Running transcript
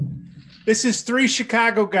This is three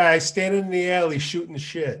Chicago guys standing in the alley shooting the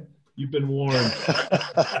shit. You've been warned.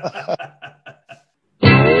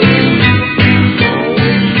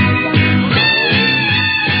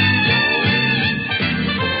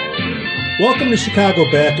 Welcome to Chicago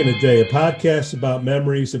Back in the Day, a podcast about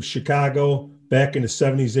memories of Chicago back in the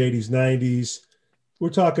 70s, 80s, 90s. We're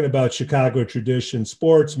talking about Chicago tradition,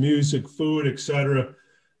 sports, music, food, etc.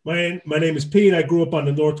 My name is Pete. I grew up on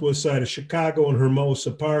the northwest side of Chicago in Hermosa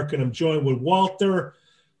Park, and I'm joined with Walter,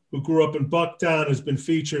 who grew up in Bucktown, has been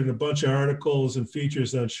featured in a bunch of articles and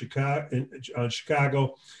features on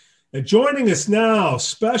Chicago. And joining us now,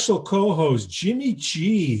 special co-host Jimmy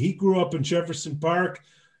G. He grew up in Jefferson Park.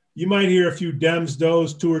 You might hear a few Dems,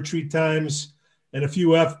 Does, 2 or 3 times, and a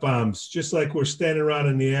few F-bombs, just like we're standing around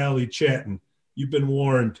in the alley chatting. You've been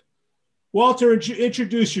warned. Walter,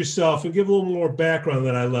 introduce yourself and give a little more background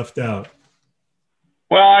that I left out.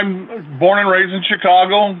 Well, I'm born and raised in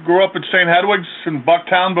Chicago. Grew up at St. Hedwig's in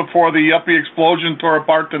Bucktown before the yuppie explosion tore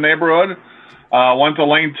apart the neighborhood. Went to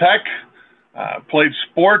Lane Tech, played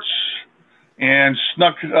sports, and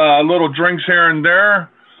snuck little drinks here and there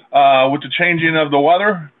with the changing of the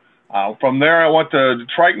weather. From there, I went to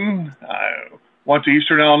Triton. Went to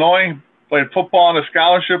Eastern Illinois. Played football on a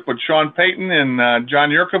scholarship with Sean Payton and John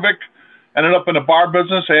Yurkovic. Ended up in the bar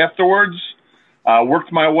business afterwards.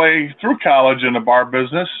 Worked my way through college in the bar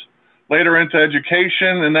business, later into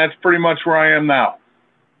education, and that's pretty much where I am now.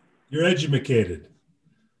 You're educated.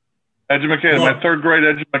 Educated, well, my third grade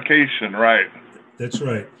education, right. That's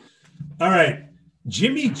right. All right,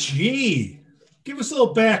 Jimmy G, give us a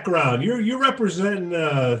little background. You're representing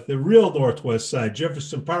the real Northwest Side,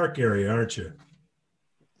 Jefferson Park area, aren't you?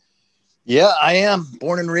 Yeah, I am.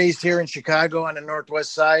 Born and raised here in Chicago on the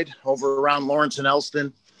Northwest Side, over around Lawrence and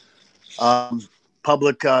Elston.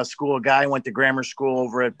 Public school guy, went to grammar school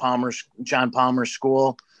over at John Palmer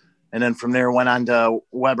School. And then from there went on to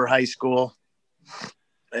Weber High School.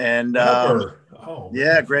 And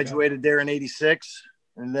graduated there in 86.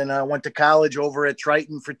 And then I went to college over at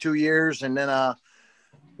Triton for 2 years. And then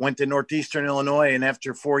went to Northeastern Illinois. And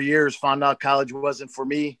after 4 years, found out college wasn't for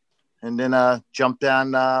me. And then jumped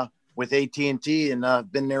on with AT&T and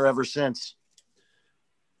been there ever since.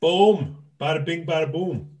 Boom. Bada bing, bada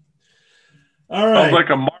boom. All right.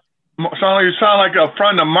 You sound like a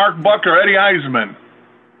friend of Mark Buck or Eddie Heisman.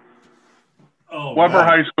 Oh, Weber wow.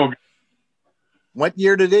 High School. What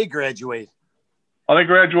year did they graduate? Oh, they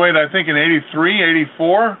graduated, I think, in 83,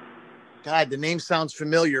 84. God, the name sounds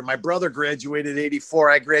familiar. My brother graduated 84.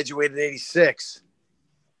 I graduated 86.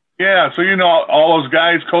 Yeah, so you know all those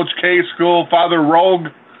guys, Coach K School, Father Rogue.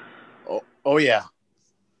 Oh yeah.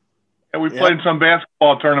 And we played some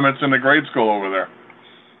basketball tournaments in the grade school over there.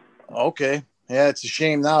 Okay. Yeah, it's a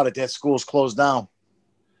shame now that school's closed down.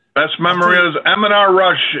 Best memory is M&R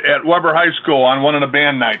Rush at Weber High School on one of the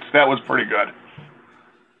band nights. That was pretty good.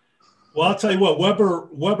 Well, I'll tell you what,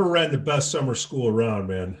 Weber ran the best summer school around,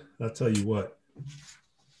 man. I'll tell you what.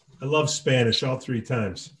 I love Spanish all 3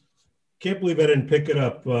 times. Can't believe I didn't pick it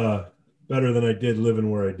up better than I did living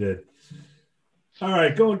where I did. All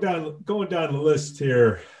right, going down the list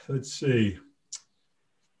here. Let's see.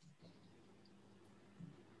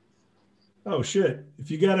 Oh, shit.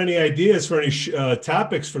 If you got any ideas for any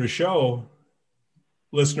topics for the show,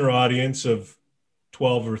 listener audience of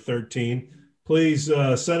 12 or 13, please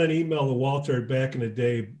send an email to Walter at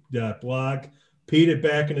backintheday.blog, Pete at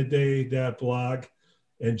backintheday.blog,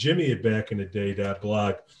 and Jimmy at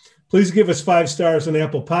backintheday.blog. Please give us 5 stars on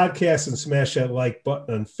Apple Podcasts and smash that like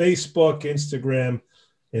button on Facebook, Instagram,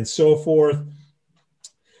 and so forth.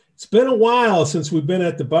 It's been a while since we've been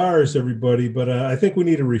at the bars, everybody, but I think we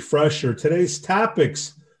need a refresher. Today's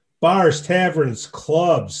topics, bars, taverns,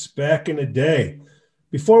 clubs, back in the day.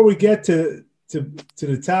 Before we get to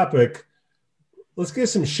the topic, let's get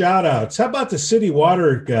some shout outs. How about the city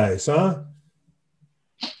water guys, huh?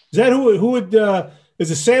 Is that who would is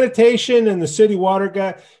the sanitation and the city water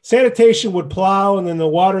guy? Sanitation would plow, and then the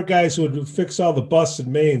water guys would fix all the busted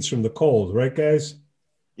mains from the cold, right, guys?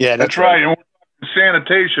 Yeah, that's right.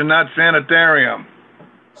 Sanitation, not sanitarium.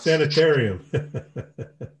 Sanitarium.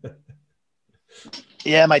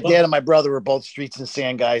 Yeah, my dad and my brother were both streets and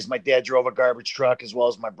sand guys. My dad drove a garbage truck as well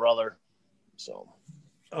as my brother. So,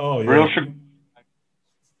 oh yeah.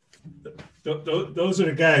 Those are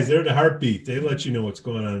the guys. They're the heartbeat. They let you know what's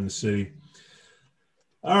going on in the city.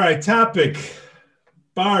 All right, topic.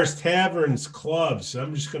 Bars, taverns, clubs.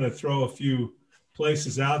 I'm just going to throw a few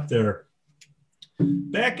places out there.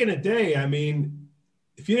 Back in the day, I mean,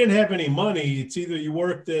 if you didn't have any money, it's either you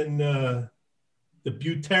worked in the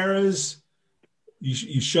Buteras,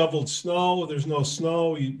 you shoveled snow. There's no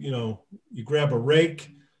snow. You grab a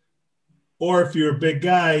rake. or if you're a big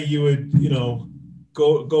guy, you would,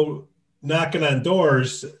 go knocking on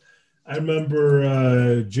doors. I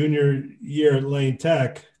remember junior year at Lane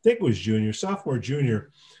Tech, I think it was sophomore, junior.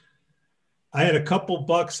 I had a couple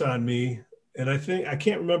bucks on me, and I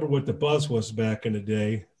can't remember what the buzz was back in the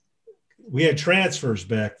day. We had transfers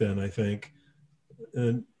back then, I think.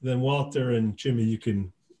 And then Walter and Jimmy, you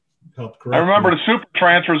can help correct I remember me. the super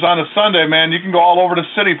transfers on a Sunday, man. You can go all over the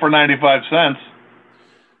city for 95 cents.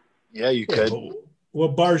 Yeah, you could.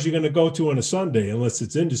 What bars are you going to go to on a Sunday unless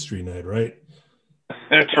it's industry night, right?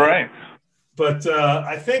 That's right. But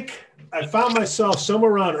I think I found myself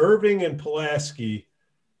somewhere around Irving and Pulaski.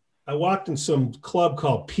 I walked in some club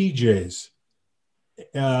called PJ's.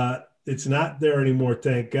 It's not there anymore,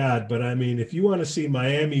 thank God. But I mean, if you want to see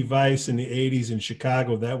Miami Vice in the 80s in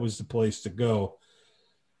Chicago, that was the place to go.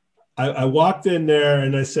 I walked in there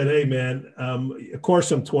and I said, hey, man, of course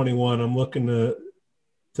I'm 21. I'm looking to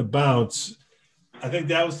bounce. I think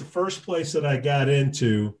that was the first place that I got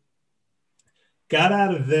into. Got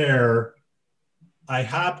out of there. I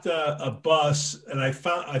hopped a bus and I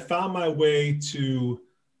found my way to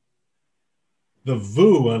the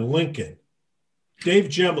VU on Lincoln. Dave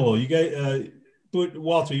Gemolo, you guys,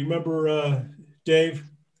 Walter, you remember Dave?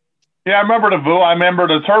 Yeah, I remember the VU. I remember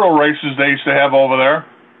the turtle races they used to have over there.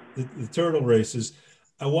 The turtle races.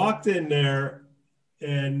 I walked in there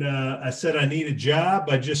and I said, I need a job.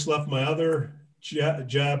 I just left my other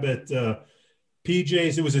job at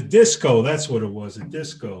PJ's. It was a disco. That's what it was, a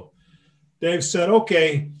disco. Dave said,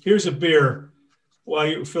 okay, here's a beer while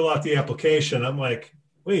you fill out the application. I'm like,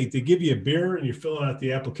 wait, they give you a beer and you're filling out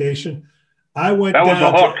the application? I went down.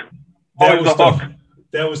 That was the hook.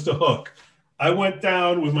 That was the hook. I went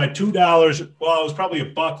down with my $2. Well, it was probably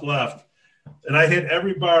 $1 left. And I hit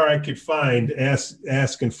every bar I could find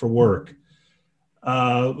asking for work.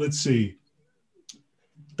 Let's see.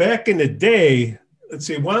 Back in the day,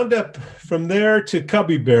 wound up from there to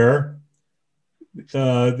Cubby Bear.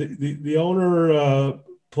 The owner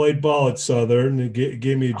played ball at Southern and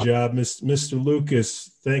gave me a job. Mr.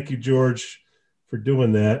 Lucas, thank you, George, for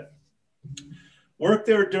doing that. Worked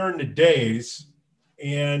there during the days,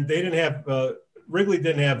 and they didn't have Wrigley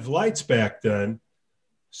didn't have lights back then,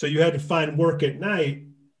 so you had to find work at night.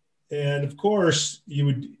 And of course, you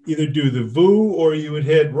would either do the VU or you would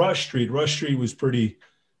hit Rush Street. Rush Street was pretty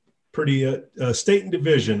State and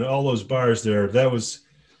Division, all those bars there. That was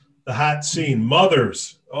the hot scene.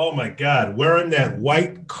 Mothers, oh my God, wearing that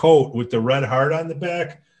white coat with the red heart on the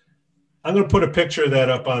back. I'm going to put a picture of that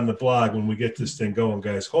up on the blog when we get this thing going,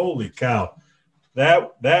 guys. Holy cow.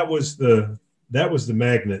 That was the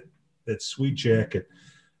magnet, that sweet jacket.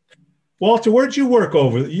 Walter, where'd you work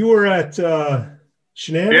over? You were at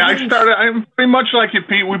Shenanigans? Yeah, I'm pretty much like you,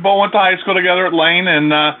 Pete. We both went to high school together at Lane,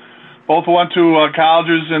 and both went to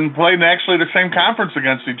colleges and played actually the same conference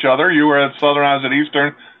against each other. You were at Southern, I was at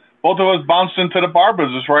Eastern. Both of us bounced into the bar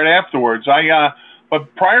business right afterwards.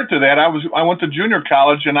 But prior to that, I went to junior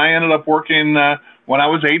college, and I ended up working when I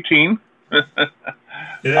was 18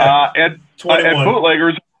 at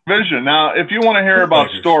Bootleggers Vision. Now, if you want to hear about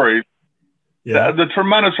stories, the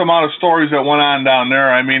tremendous amount of stories that went on down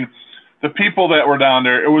there. I mean, the people that were down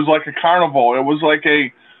there, it was like a carnival. It was like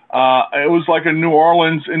a New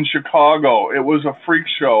Orleans in Chicago. It was a freak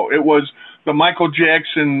show. It was the Michael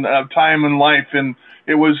Jackson time in life, and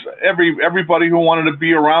it was everybody who wanted to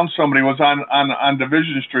be around somebody was on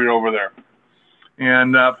Division Street over there.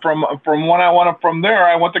 And from when I went up from there,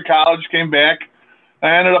 I went to college, came back.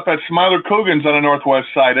 I ended up at Smiler Cougans on the northwest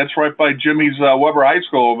side. That's right by Jimmy's Weber High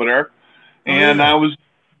School over there. And I was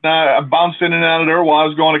bounced in and out of there while I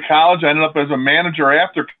was going to college. I ended up as a manager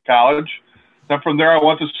after college. Then from there, I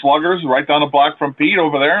went to Sluggers, right down the block from Pete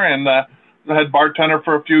over there, and I had bartender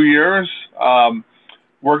for a few years.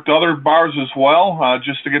 Worked other bars as well,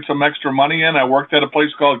 just to get some extra money in. I worked at a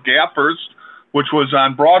place called Gaffers, which was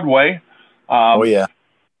on Broadway.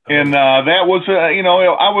 And that was,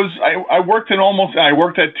 I worked I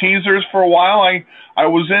worked at Teasers for a while. I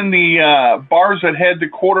was in the bars that had the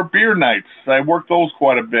quarter beer nights. I worked those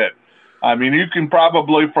quite a bit. I mean, you can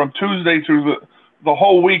probably from Tuesday through the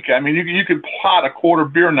whole week. I mean, you could plot a quarter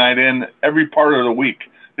beer night in every part of the week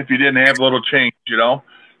if you didn't have a little change,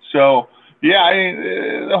 So yeah,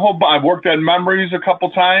 I worked at Memories a couple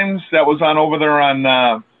times. That was on over there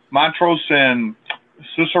on Montrose and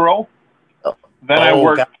Cicero. Then I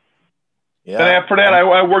worked. Yeah. Then after that,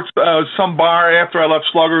 I worked some bar after I left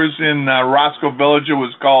Sluggers in Roscoe Village. It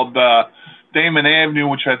was called Damon Avenue,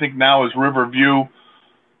 which I think now is Riverview.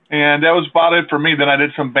 And that was about it for me. Then I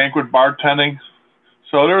did some banquet bartending.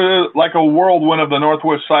 So there's like a whirlwind of the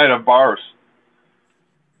northwest side of bars.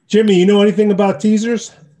 Jimmy, you know anything about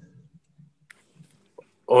Teasers?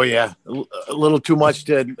 Oh yeah, a little too much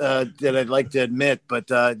that I'd like to admit, but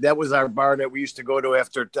that was our bar that we used to go to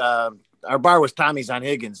after. Our bar was Tommy's on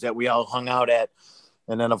Higgins that we all hung out at,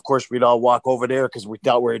 and then of course we'd all walk over there because we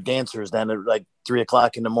thought we were dancers then at like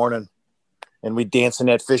 3:00 in the morning, and we'd dance in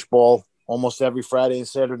that fishbowl almost every Friday and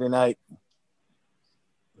Saturday night.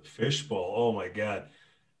 The fishbowl, oh my God!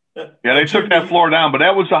 Yeah, they took that floor down, but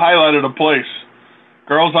that was the highlight of the place.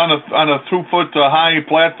 Girls on a 2-foot high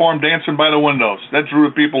platform dancing by the windows. That drew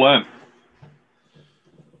the people in.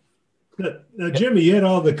 Now, Jimmy, you had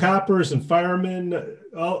all the coppers and firemen,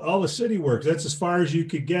 all the city work. That's as far as you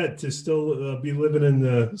could get to still be living in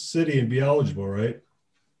the city and be eligible, right?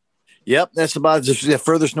 Yep, that's about the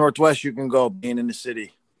furthest northwest you can go, being in the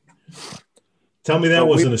city. Tell me that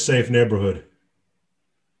wasn't a safe neighborhood.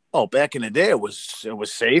 Oh, back in the day, it was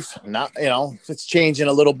safe. Not, it's changing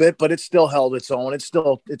a little bit, but it still held its own. It's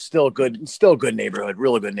still good. It's still a good neighborhood.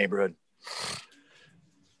 Really good neighborhood.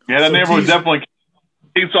 Yeah, that neighborhood definitely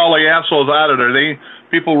keeps all the assholes out of there.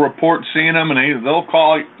 People report seeing them, and they'll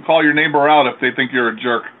call your neighbor out if they think you're a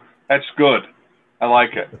jerk. That's good. I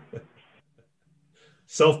like it.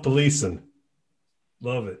 Self-policing.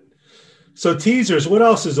 Love it. So teasers, what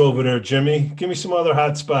else is over there, Jimmy? Give me some other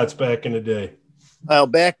hot spots back in the day. Well,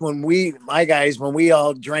 back when we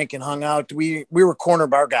all drank and hung out, we were corner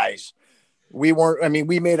bar guys. We weren't,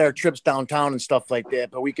 we made our trips downtown and stuff like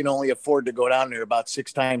that, but we can only afford to go down there about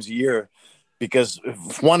 6 times a year because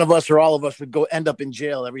if one of us or all of us would end up in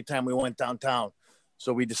jail every time we went downtown.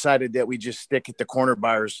 So we decided that we just stick at the corner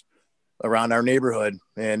bars around our neighborhood.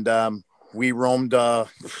 And we roamed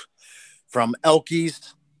from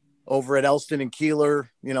Elkies over at Elston and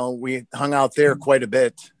Keeler. We hung out there quite a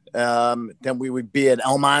bit. Then we would be at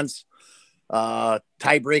Elmon's.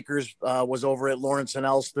 Tiebreakers was over at Lawrence and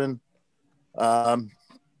Elston. And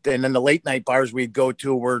then the late night bars we'd go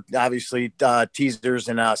to were obviously Teasers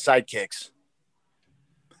and Sidekicks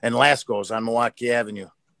and Lasco's on Milwaukee Avenue.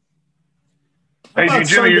 Hey,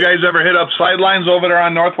 Jimmy, you guys ever hit up Sidelines over there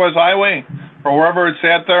on Northwest Highway or wherever it's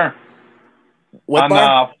at there? What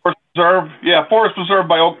bar? Forest Preserve. Yeah, Forest Preserve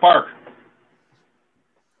by Oak Park.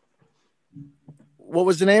 What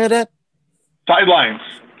was the name of that? Sidelines.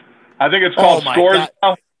 I think it's called Scores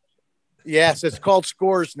now. Yes, it's called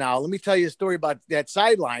Scores now. Let me tell you a story about that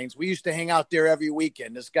Sidelines. We used to hang out there every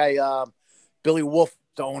weekend. This guy, Billy Wolf,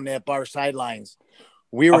 owned that bar Sidelines.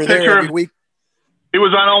 We were there every week. He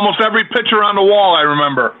was on almost every picture on the wall, I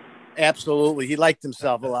remember. Absolutely. He liked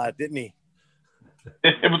himself a lot, didn't he?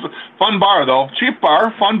 It was a fun bar, though. Cheap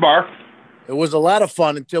bar, fun bar. It was a lot of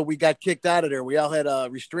fun until we got kicked out of there. We all had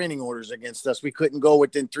restraining orders against us. We couldn't go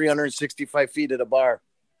within 365 feet of the bar.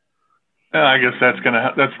 Yeah, I guess that's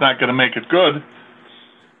not gonna make it good.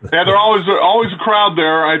 Yeah, there's always a crowd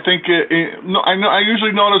there. I think I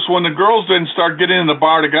usually notice when the girls didn't start getting in the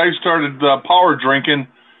bar, the guys started power drinking,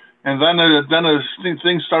 and then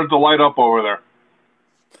things started to light up over there.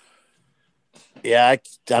 Yeah, I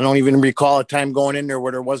don't even recall a time going in there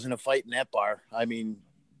where there wasn't a fight in that bar.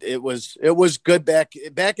 It was good back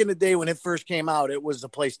in the day when it first came out. It was the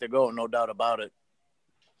place to go, no doubt about it.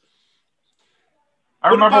 I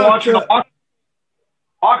remember watching the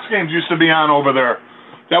Hawks games used to be on over there.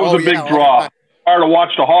 That was a big draw. Hard to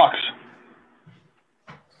watch the Hawks.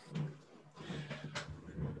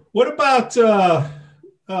 What about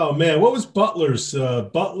what was Butler's?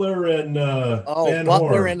 Butler and Van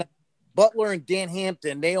Horn. Butler and Dan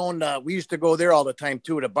Hampton. They owned. We used to go there all the time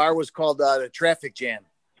too. The bar was called the Traffic Jam.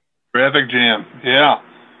 Traffic Jam, yeah,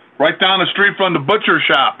 right down the street from the butcher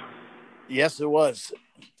shop. Yes, it was.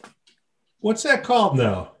 What's that called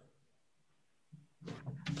now?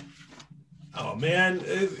 Oh man,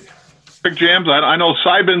 Traffic Jams. I know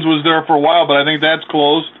Sybins was there for a while, but I think that's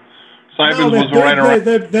closed. Sybins was right around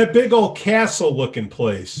that big old castle-looking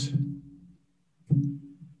place.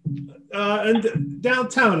 And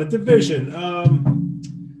downtown at Division.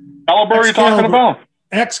 Excalibur, you're talking about?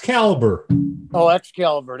 Excalibur. Oh,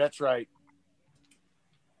 Excalibur, that's right.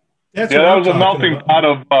 That was a melting pot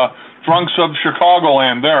of drunks of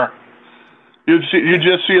Chicagoland there. You'd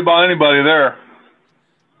just see about anybody there.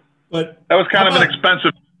 But that was kind of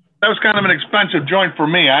an expensive joint for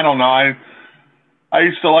me. I don't know. I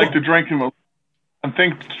used to like to drink them. I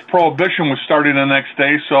think Prohibition was starting the next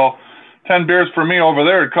day, so 10 beers for me over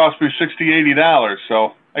there, it cost me $60-$80.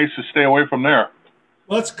 So I used to stay away from there.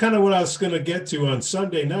 Well, that's kind of what I was going to get to on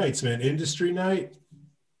Sunday nights, man. Industry night.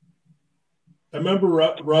 I remember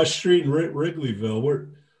Rush Street and Wrigleyville.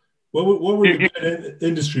 What were the good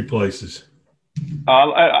industry places?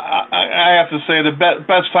 I have to say the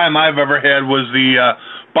best time I've ever had was the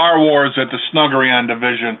Bar Wars at the Snuggery on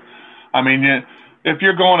Division. I mean, if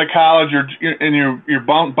you're going to college you're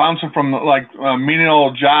bouncing from like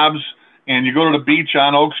menial jobs, and you go to the beach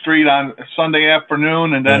on Oak Street on Sunday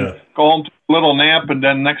afternoon, and then go home to a little nap, and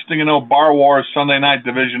then next thing you know, Bar Wars Sunday night,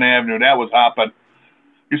 Division Avenue. That was hopping.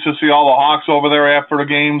 Used to see all the Hawks over there after the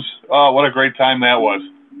games. Oh, what a great time that was.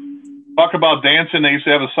 Talk about dancing. They used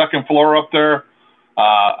to have a second floor up there.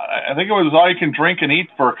 I think it was all you can drink and eat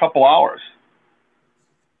for a couple hours.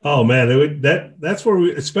 Oh man, that's where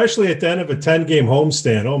we, especially at the end of a 10-game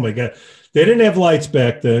homestand. Oh my God, they didn't have lights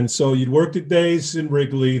back then, so you'd work the days in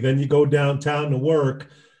Wrigley, then you go downtown to work.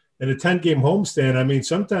 And a 10-game homestand, I mean,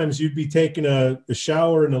 sometimes you'd be taking a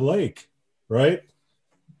shower in the lake, right?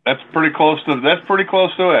 That's pretty close to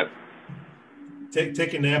it.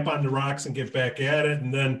 Take a nap on the rocks and get back at it,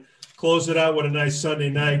 and then close it out with a nice Sunday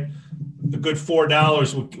night. A good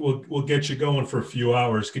 $4 will get you going for a few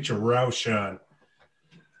hours, get your Roush on.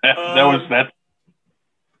 That was that.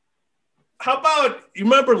 How about, you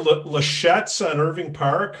remember Lachette's on Irving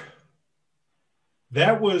Park?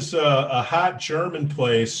 That was a hot German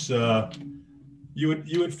place. You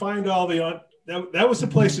would find all the that was the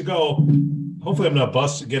place to go. Hopefully, I'm not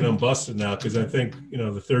getting busted now, because I think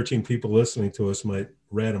the 13 people listening to us might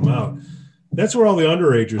rat them out. That's where all the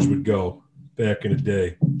underagers would go back in the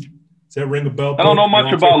day. Does that ring a bell? I don't know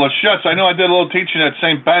much about Lachette's. I know I did a little teaching at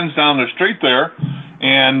St. Ben's down the street there,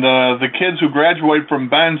 and the kids who graduate from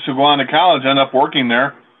Ben's who go on to college end up working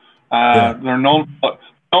there. They're known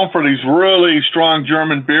for these really strong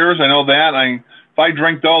German beers. I know that. If I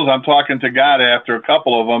drink those, I'm talking to God after a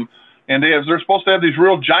couple of them. And they're supposed to have these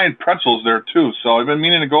real giant pretzels there too. So I've been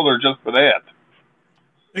meaning to go there just for that.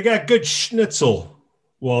 They got good schnitzel,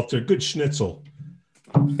 Walter. Good schnitzel.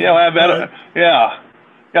 Yeah,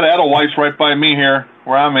 got Edelweiss right by me here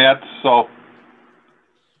where I'm at. So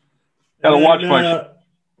got to watch my.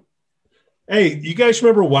 Hey, you guys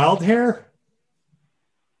remember Wild Hair?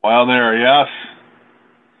 Wild Hair, yes.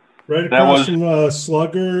 Right across from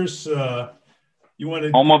Sluggers. You want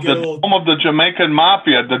to home of the Jamaican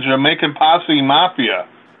Mafia, the Jamaican Posse Mafia.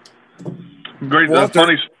 Great, that's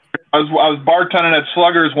funny. I was bartending at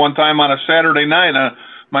Sluggers one time on a Saturday night.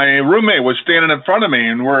 My roommate was standing in front of me,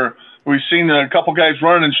 and we seen a couple guys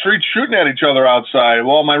running in the street shooting at each other outside.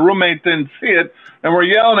 Well, my roommate didn't see it, and we're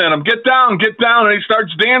yelling at him, "Get down, get down!" And he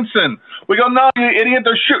starts dancing. We go, "No, you idiot!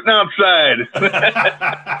 They're shooting outside."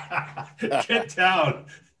 Get down.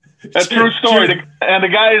 That's a true story. And the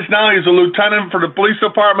guy he's a lieutenant for the police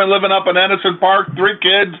department living up in Edison Park, 3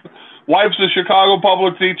 kids. Wife's a Chicago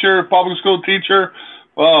public school teacher.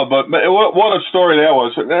 Oh, but what a story that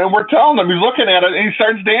was. And we're telling him, he's looking at it, and he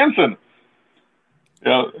starts dancing.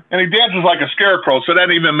 And he dances like a scarecrow, so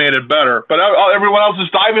that even made it better. But everyone else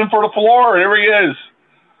is diving for the floor, and here he is.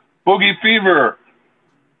 Boogie Fever.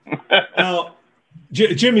 Now,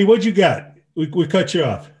 Jimmy, what'd you got? We cut you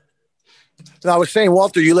off. I was saying,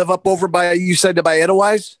 Walter, you live up over by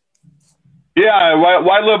Edelweiss? Yeah,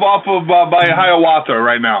 I live off of by Hiawatha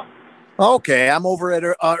right now. Okay, I'm over at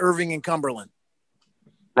Irving and Cumberland.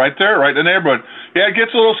 Right there, right in the neighborhood. Yeah, it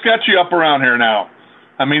gets a little sketchy up around here now.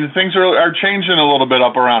 I mean, things are changing a little bit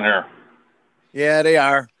up around here. Yeah, they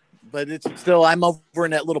are. But it's still, I'm over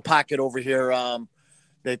in that little pocket over here.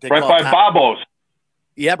 They right by Babos.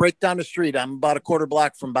 Yep, right down the street. I'm about a quarter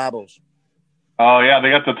block from Babos. Oh, yeah, they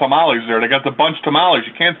got the tamales there. They got the bunch tamales.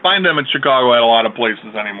 You can't find them in Chicago at a lot of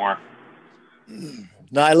places anymore.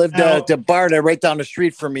 No, I lived the bar there right down the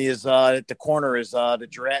street from me is at the corner is the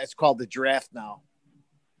Giraffe. It's called the Giraffe now.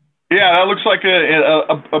 Yeah, that looks like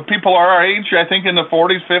a people our age, I think in the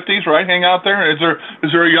 40s, 50s, right? Hang out there. Is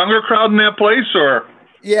there a younger crowd in that place, or?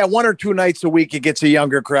 Yeah, 1 or 2 nights a week it gets a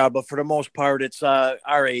younger crowd, but for the most part it's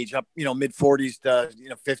our age, up mid 40s to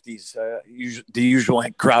 50s. The usual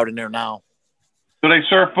crowd in there now. Do they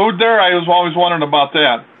serve food there? I was always wondering about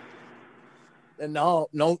that. No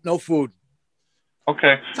food.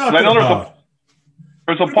 Okay. I know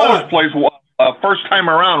there's a Polish place first time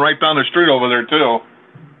around right down the street over there too.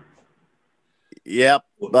 Yep.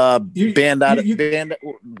 We're banned out of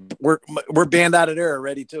there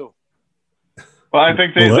already too. Well, I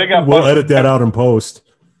think they got. We'll edit that out in post.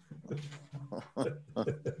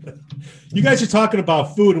 You guys are talking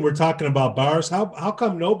about food, and we're talking about bars. How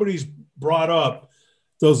come nobody's brought up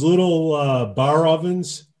those little bar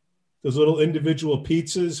ovens, those little individual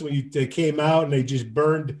pizzas when they came out and they just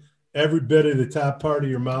burned every bit of the top part of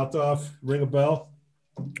your mouth off? Ring a bell?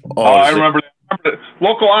 Oh, I remember that.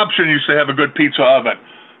 Local Option used to have a good pizza oven.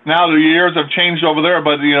 Now the years have changed over there,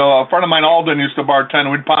 but a friend of mine, Alden, used to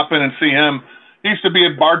bartend. We'd pop in and see him. He used to be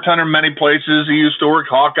a bartender in many places. He used to work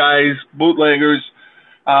Hawkeyes, Bootleggers,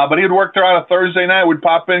 but he'd work there on a Thursday night. We'd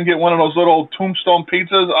pop in and get one of those little Tombstone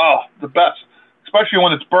pizzas. Oh, the best. especially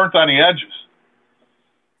when it's burnt on the edges.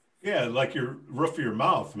 Yeah, like your roof of your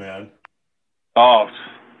mouth, man. Oh,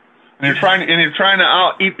 and you're trying to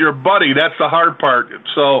out eat your buddy. That's the hard part.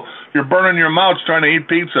 So you're burning your mouth trying to eat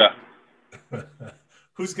pizza.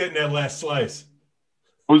 Who's getting that last slice?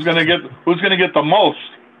 Who's gonna get the most?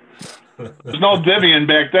 There's no divvying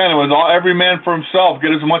back then. It was all every man for himself.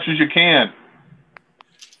 Get as much as you can.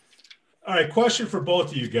 All right, question for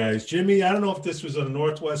both of you guys. Jimmy, I don't know if this was a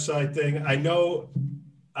Northwest Side thing. I know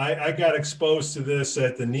I got exposed to this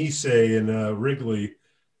at the Nisei in Wrigley.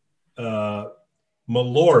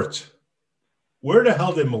 Malort. Where the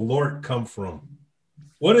hell did Malort come from?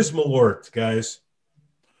 What is Malort, guys?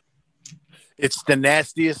 It's the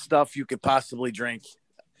nastiest stuff you could possibly drink.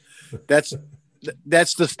 That's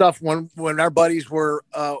the stuff when our buddies were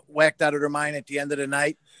whacked out of their mind at the end of the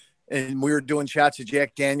night and we were doing shots of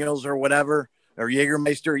Jack Daniels or whatever, or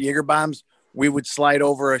Jägermeister, Jaeger bombs, we would slide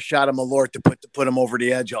over a shot of Malort to put them over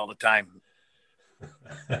the edge all the time.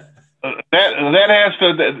 That has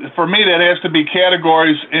to, for me, that has to be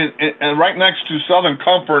categories and right next to Southern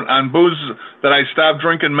Comfort on booze that I stopped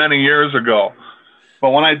drinking many years ago.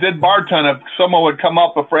 But when I did bartend, if someone would come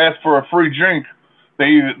up and ask for a free drink, they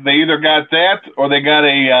either got that or they got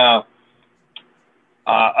a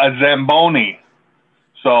Zamboni.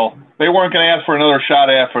 So they weren't going to ask for another shot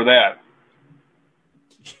after that.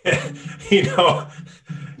 You know,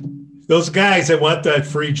 those guys that want that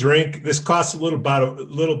free drink, this costs a little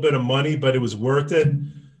bit of money, but it was worth it.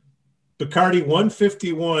 Bacardi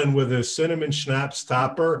 151 with a cinnamon schnapps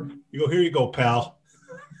topper. You go, here you go, pal.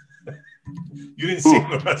 You didn't see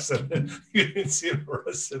the rest of it. You didn't see the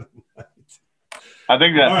rest of the night. I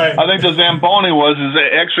think the Zamboni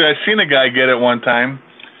actually I seen a guy get it one time,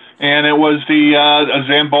 and it was a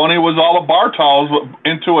Zamboni was all the bar towels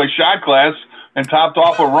into a shot glass and topped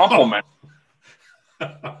off with Rumpelman.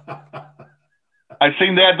 I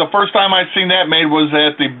seen that the first time I seen that made was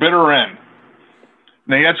at the bitter end.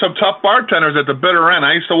 And they had some tough bartenders at the bitter end.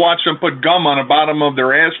 I used to watch them put gum on the bottom of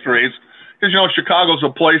their ashtrays because, you know, Chicago's a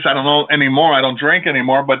place I don't know anymore. I don't drink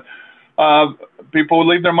anymore, but people would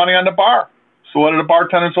leave their money on the bar. So what are the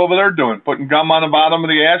bartenders over there doing? Putting gum on the bottom of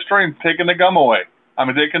the ashtray and taking the gum away.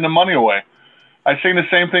 Taking the money away. I seen the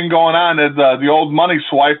same thing going on at the old money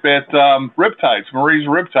swipe at Riptides, Marie's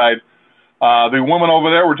Riptide. The women over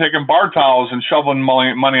there were taking bar towels and shoveling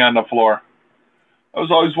money on the floor. That was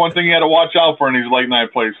always one thing you had to watch out for in these late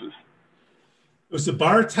night places. It was the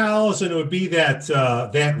bar towels, and it would be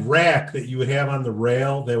that rack that you would have on the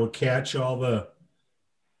rail that would catch all the.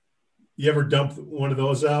 You ever dump one of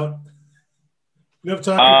those out? You know what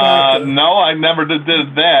I'm talking about? No, I never did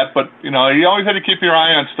that, but you know, you always had to keep your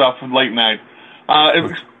eye on stuff late night.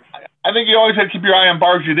 I think you always had to keep your eye on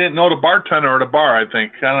bars you didn't know the bartender or the bar. I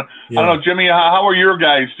think. I don't know, Jimmy. How were your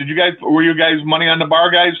guys? Were you guys money on the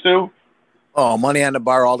bar guys too? Oh, money on the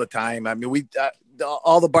bar all the time. I mean, we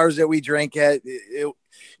all the bars that we drank at,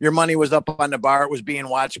 your money was up on the bar. It was being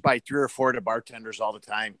watched by 3 or 4 of the bartenders all the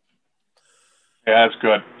time. Yeah, that's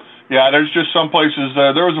good. Yeah, there's just some places.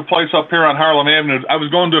 There was a place up here on Harlem Avenue. I was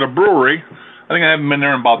going to the brewery. I think I haven't been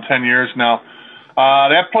there in about 10 years now.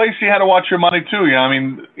 That place, you had to watch your money too. Yeah, I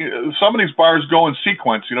mean, some of these bars go in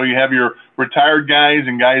sequence. You know, you have your retired guys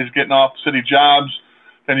and guys getting off city jobs.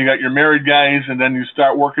 Then you got your married guys, and then you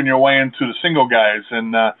start working your way into the single guys.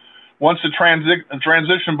 And once the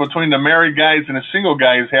transition between the married guys and the single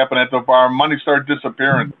guys happened at the bar, money started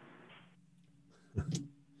disappearing.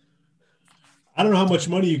 I don't know how much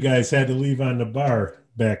money you guys had to leave on the bar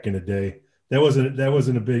back in the day. That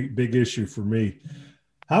wasn't a big issue for me.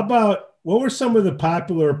 How about what were some of the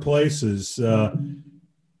popular places?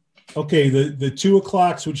 Okay, the 2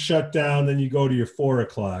 o'clocks would shut down, then you go to your 4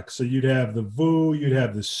 o'clock. So you'd have the VU, you'd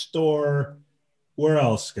have the store. Where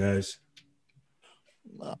else, guys?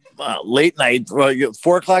 Late night,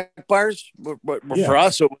 4 o'clock bars. For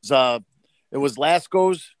us, it was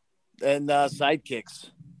Lasco's and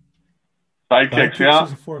Sidekicks. Sidekicks,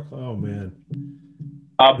 yeah. Oh man.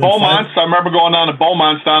 Beaumont's. I remember going down to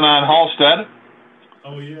Beaumont's down on Halstead.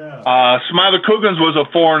 Oh yeah. Smiler Coogan's was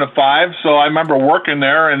a 4 and a 5, so I remember working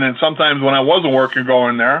there, and then sometimes when I wasn't working,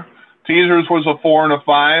 going there. Teasers was a 4 and a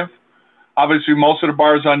 5. Obviously, most of the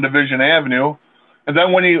bars on Division Avenue, and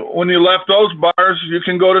then when you left those bars, you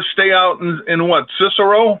can go to stay out in what,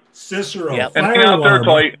 Cicero. Yep. And hang out there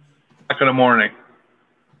till 8 o'clock in the morning.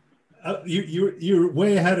 You're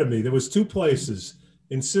way ahead of me. There was 2 places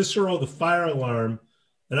in Cicero, the Fire Alarm.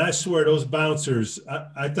 And I swear those bouncers,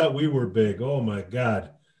 I thought we were big. Oh my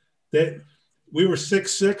God. We were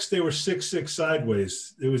 6'6", they were 6'6"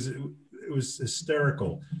 sideways. It was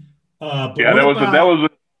hysterical. But yeah, that was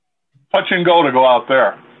a touch and go to go out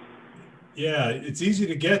there. Yeah, it's easy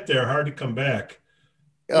to get there, hard to come back.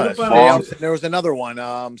 What about Stayouts? There was another one.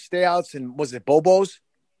 Stayouts and was it Bobo's?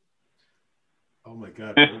 Oh my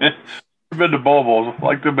God! I've been to Bobo's. I'd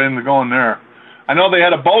like to have been going there. I know they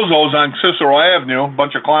had a Bozo's on Cicero Avenue. A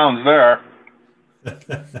bunch of clowns there.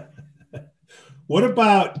 What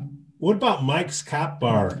about Mike's Cop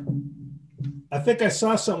Bar? I think I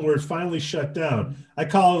saw something where it finally shut down. I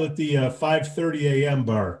call it the 5:30 a.m.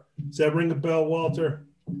 bar. Does that ring a bell, Walter?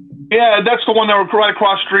 Yeah, that's the one that was right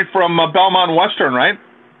across the street from Belmont Western, right?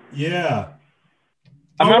 Yeah.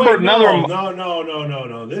 I remember another.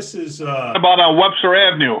 No. This is about on Webster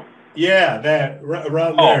Avenue. Yeah, that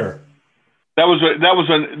around there. That was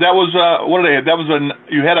what are they? That was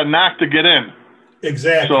you had a knock to get in.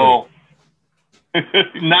 Exactly. So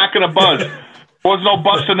knock and a buzz. There was no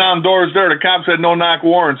busting down doors there. The cops had no knock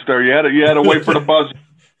warrants there. You had to wait for the buzz.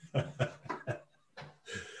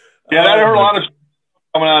 Yeah, I heard a lot of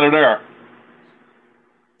coming out of there.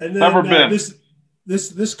 And then, Never been.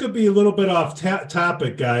 This could be a little bit off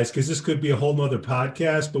topic, guys, because this could be a whole nother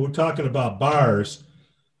podcast. But we're talking about bars.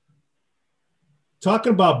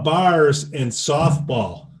 Talking about bars and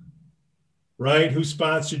softball, right? Who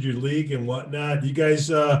sponsored your league and whatnot? You guys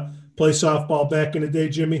play softball back in the day,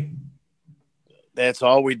 Jimmy? That's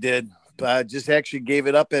all we did. Just actually gave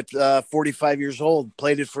it up at 45 years old.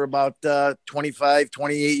 Played it for about 25,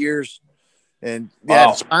 28 years. And yeah,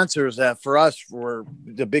 wow. Sponsors for us were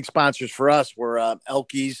the big sponsors for us were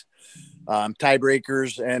Elky's,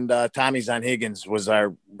 Tiebreakers, and Tommy's on Higgins was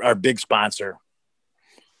our big sponsor.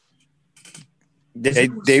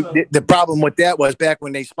 The problem with that was back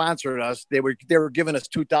when they sponsored us, they were giving us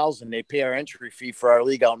 $2,000. They pay our entry fee for our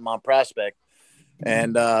league out in Mount Prospect.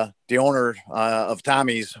 And the owner of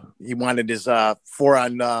Tommy's, he wanted his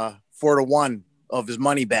 4-to-1 of his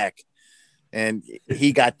money back. And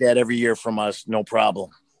he got that every year from us, no problem.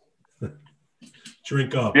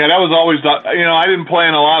 Drink up. Yeah, that was always I didn't play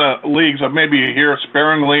in a lot of leagues. Maybe here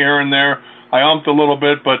sparingly here and there. I umped a little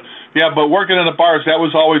bit, but working in the bars, that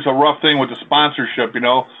was always a rough thing with the sponsorship.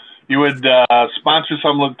 You would sponsor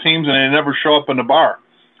some of the teams and they never show up in the bar.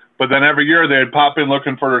 But then every year they'd pop in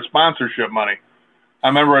looking for their sponsorship money. I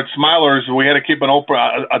remember at Smilers, we had to keep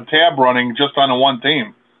a tab running just on the one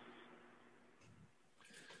team.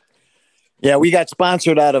 Yeah, we got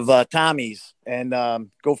sponsored out of Tommy's, and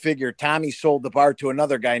go figure, Tommy sold the bar to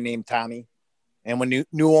another guy named Tommy. And when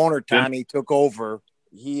new owner Tommy took over,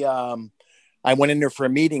 I went in there for a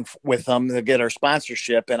meeting with him to get our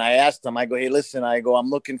sponsorship, and I asked him, I go, hey, listen, I'm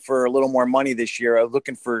looking for a little more money this year. I'm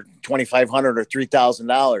looking for $2,500 or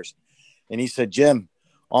 $3,000. And he said, Jim,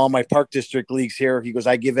 all my Park District leagues here, he goes,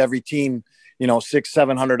 I give every team,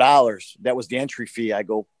 $600-700. That was the entry fee. I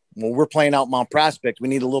go, well, we're playing out Mount Prospect. We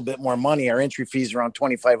need a little bit more money. Our entry fees are around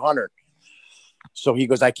 $2,500. So he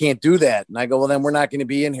goes, I can't do that. And I go, well, then we're not going to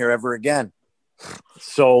be in here ever again.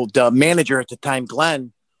 So the manager at the time,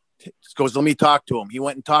 Glenn, goes, let me talk to him. He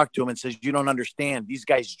went and talked to him and says, you don't understand. These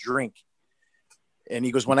guys drink. And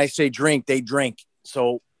he goes, when I say drink, they drink.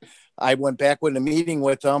 So I went back with a meeting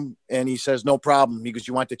with him and he says, no problem. He goes,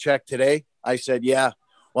 you want the check today? I said, yeah.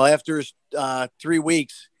 Well, after 3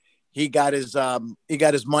 weeks, he got his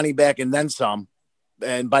money back and then some.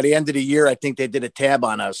 And by the end of the year, I think they did a tab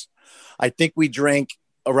on us. I think we drank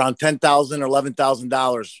around $10,000 or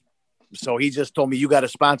 $11,000. So he just told me, you got a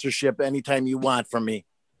sponsorship anytime you want from me.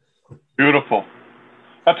 Beautiful.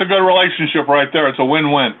 That's a good relationship right there. It's a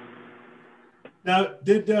win-win. Now,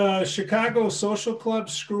 did Chicago Social Club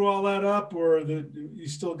screw all that up, or you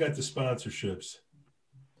still got the sponsorships?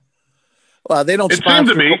 Well, they don't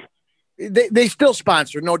sponsor. It seemed to me. They still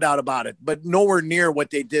sponsor, no doubt about it, but nowhere near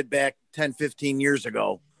what they did back 10, 15 years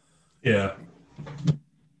ago. Yeah.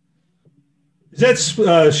 Is that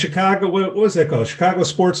Chicago? What was that called? Chicago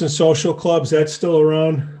Sports and Social Club. Is that still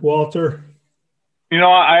around, Walter?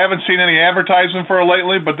 I haven't seen any advertising for it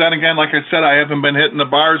lately, but then again, like I said, I haven't been hitting the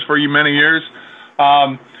bars for many years.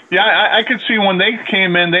 I could see when they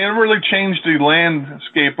came in, they really changed the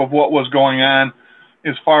landscape of what was going on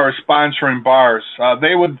as far as sponsoring bars.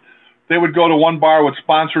 They would go to one bar would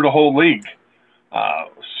sponsor the whole league.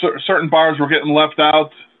 Certain bars were getting left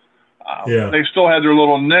out. They still had their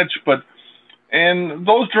little niche, and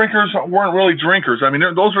those drinkers weren't really drinkers. I mean,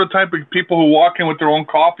 those are the type of people who walk in with their own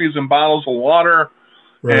coffees and bottles of water,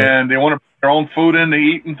 right, and they want to put their own food in to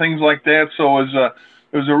eat and things like that. So it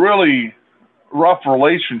was a really rough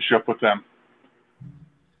relationship with them.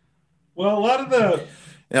 Well, a lot of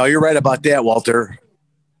you're right about that, Walter.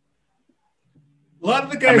 A lot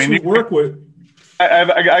of the guys we work with.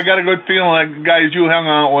 I got a good feeling like guys you hung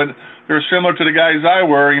out with, they're similar to the guys I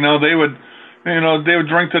were. They would they would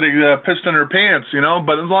drink to the piss in their pants,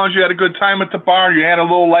 but as long as you had a good time at the bar, you had a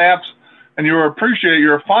little laughs, and you were appreciated, you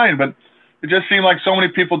were fine. But it just seemed like so many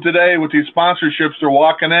people today with these sponsorships, they're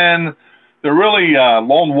walking in, they're really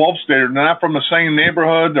lone wolves. They're not from the same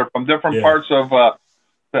neighborhood. They're from different parts of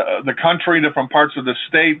the country, different parts of the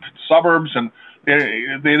state, suburbs, and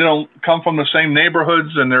they don't come from the same neighborhoods,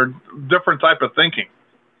 and they're different type of thinking.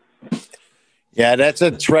 Yeah,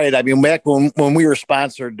 that's right. I mean, back when we were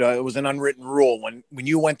sponsored, it was an unwritten rule. When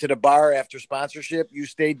you went to the bar after sponsorship, you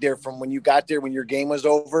stayed there from when you got there, when your game was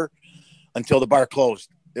over, until the bar closed.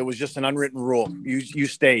 It was just an unwritten rule. You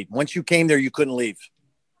stayed. Once you came there, you couldn't leave.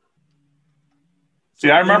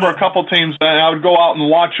 Yeah, I remember a couple teams. I would go out and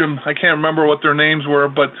watch them. I can't remember what their names were,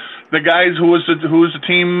 but the guys who was the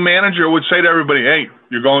team manager would say to everybody, "Hey,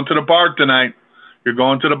 you're going to the bar tonight. You're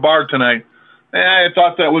going to the bar tonight." And I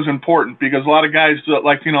thought that was important because a lot of guys,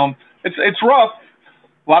 it's rough.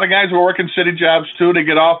 A lot of guys were working city jobs too. They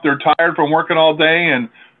get off, they're tired from working all day, and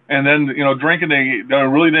then drinking. They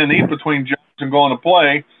really didn't eat between jobs and going to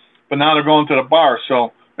play, but now they're going to the bar.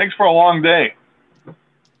 So makes for a long day.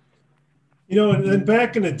 And then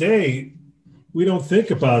back in the day, we don't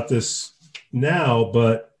think about this now,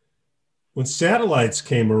 but when satellites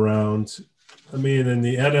came around, I mean, in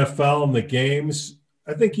the NFL and the games,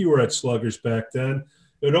 I think you were at Sluggers back then.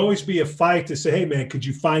 It would always be a fight to say, "Hey, man, could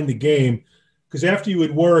you find the game?" Because after you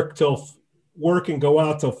would work and go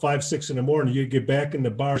out till 5, 6 in the morning, you'd get back in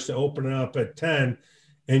the bars to open it up at 10,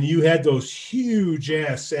 and you had those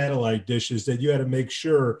huge-ass satellite dishes that you had to make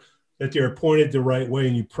sure that they were pointed the right way,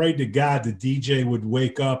 and you prayed to God the DJ would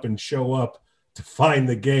wake up and show up to find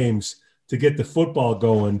the games to get the football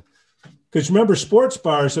going. Because remember, sports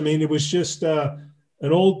bars, I mean, it was just an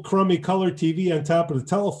old crummy color TV on top of the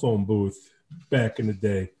telephone booth back in the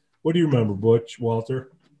day. What do you remember, Butch, Walter?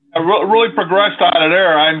 I really progressed out of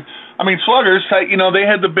there. I mean, Sluggers, they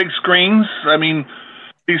had the big screens. I mean,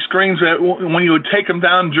 these screens that when you would take them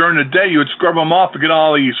down during the day, you would scrub them off to get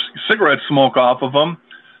all these cigarette smoke off of them.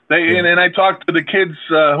 And I talked to the kids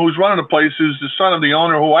who's running the place, who's the son of the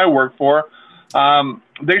owner who I work for.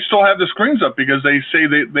 They still have the screens up because they say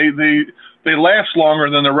they last longer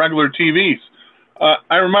than the regular TVs.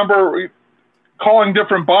 I remember calling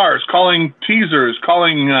different bars, calling Teasers,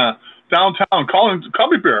 calling Downtown, calling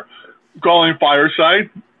Cubby Bear, calling Fireside.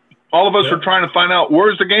 All of us were trying to find out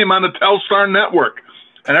where's the game on the Telstar network.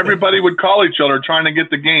 And everybody would call each other trying to get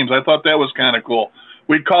the games. I thought that was kind of cool.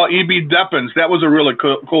 We'd call E.B. Deppens. That was a really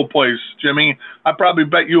cool place, Jimmy. I probably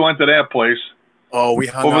bet you went to that place. Oh, we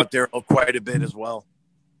hung out there quite a bit as well.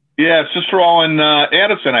 Yeah, Cicero and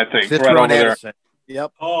Addison, I think. Cicero right over and Addison. There.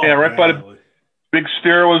 Yep. Oh, yeah, right by the Big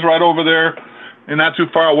Steer was right over there. And not too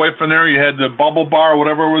far away from there, you had the Bubble Bar,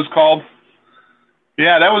 whatever it was called.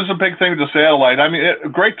 Yeah, that was a big thing with the satellite. I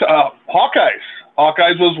mean, great. Hawkeyes.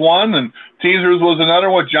 Hawkeyes was one, and Teasers was another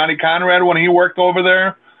one. Johnny Conrad, when he worked over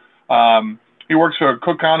there. He works for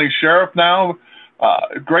Cook County Sheriff now.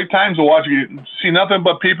 Great times to watch. You see nothing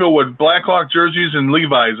but people with Blackhawk jerseys and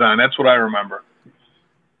Levi's on. That's what I remember.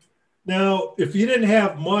 Now, if you didn't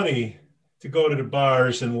have money to go to the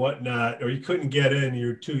bars and whatnot, or you couldn't get in,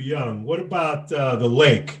 you're too young, what about the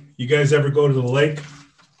lake? You guys ever go to the lake?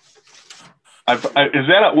 Was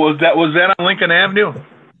that on Lincoln Avenue?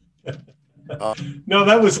 No,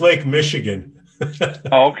 that was Lake Michigan.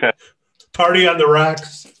 Oh, okay. Party on the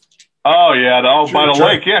Rocks. Oh yeah, by the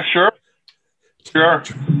lake. Yeah, sure.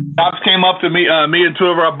 Cops came up to me and two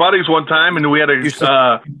of our buddies one time, and we had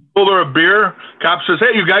a cooler of beer. Cop says,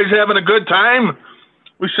 "Hey, you guys having a good time?"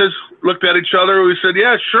 We looked at each other. We said,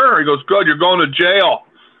 "Yeah, sure." He goes, "Good. You're going to jail."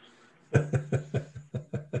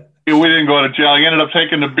 We didn't go to jail. He ended up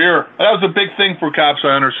taking the beer. That was a big thing for cops, I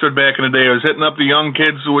understood, back in the day. It was hitting up the young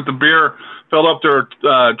kids with the beer, filled up their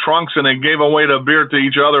trunks, and they gave away the beer to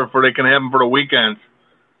each other for they can have them for the weekend.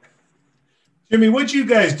 Jimmy, what'd you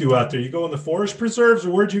guys do out there? You go in the forest preserves,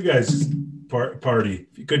 or where'd you guys party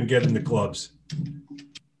if you couldn't get in the clubs?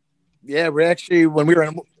 Yeah, we actually, when we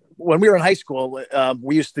were in high school,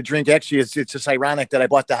 we used to drink. Actually, it's just ironic that I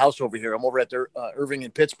bought the house over here. I'm over at the Irving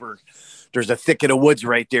in Pittsburgh. There's a thicket of woods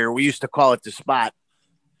right there. We used to call it the Spot.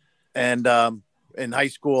 And in high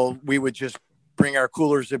school, we would just bring our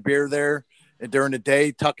coolers of beer there, and during the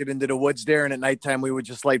day, tuck it into the woods there, and at nighttime, we would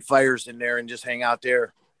just light fires in there and just hang out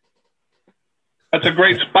there. That's a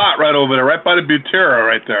great spot right over there, right by the Butera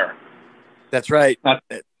right there. That's right.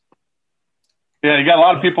 Yeah, you got a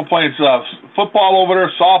lot of people playing football over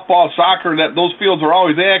there, softball, soccer. Those fields are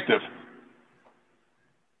always active.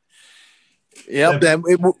 Yep, and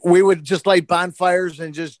we would just light bonfires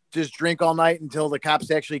and just drink all night until the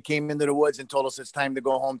cops actually came into the woods and told us it's time to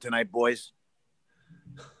go home tonight, boys.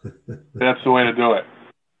 That's the way to do it.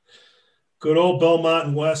 Good old Belmont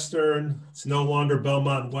and Western. It's no longer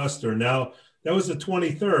Belmont and Western. Now, that was the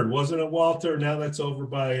 23rd, wasn't it, Walter? Now that's over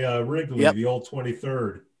by Wrigley, Yep. the old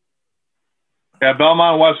 23rd. Yeah,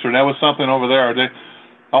 Belmont Western. That was something over there.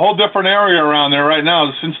 A whole different area around there right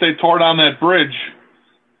now. Since they tore down that bridge,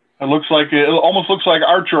 it almost looks like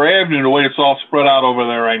Archer Avenue the way it's all spread out over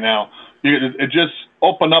there right now. It just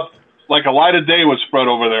opened up like a light of day was spread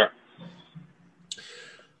over there.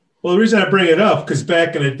 Well, the reason I bring it up, because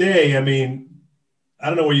back in the day, I mean, I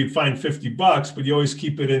don't know where you'd find $50, but you always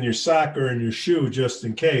keep it in your sock or in your shoe just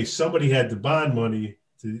in case. Somebody had the bond money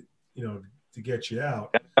to get you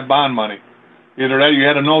out. Bond money. Either that, you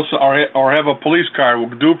had to know, or have a police car.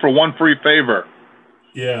 We'll do for one free favor.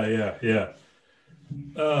 Yeah.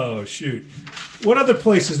 Oh, shoot. What other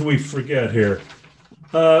places do we forget here?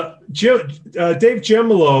 Dave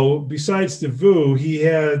Gemolo, besides the VU, he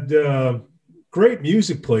had great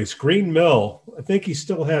music place, Green Mill. I think he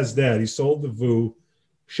still has that. He sold the VU.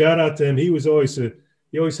 Shout out to him. He always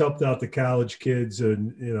helped out the college kids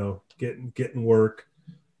and, getting work.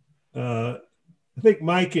 I think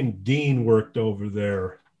Mike and Dean worked over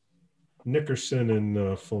there. Nickerson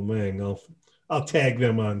and Fleming. I'll tag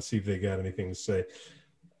them on and see if they got anything to say.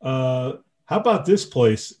 How about this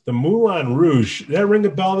place, the Moulin Rouge? Did that ring a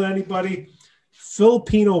bell to anybody?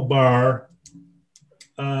 Filipino bar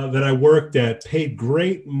that I worked at, paid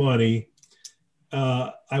great money.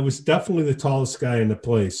 I was definitely the tallest guy in the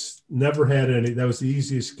place. Never had any. That was the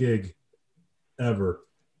easiest gig ever.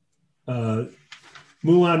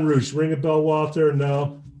 Moulin Rouge, ring a bell, Walter?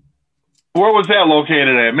 No. Where was that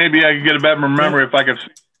located at? Maybe I could get a better memory if I could.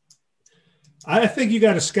 I think you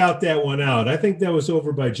got to scout that one out. I think that was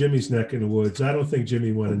over by Jimmy's neck in the woods. I don't think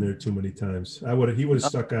Jimmy went in there too many times. He would have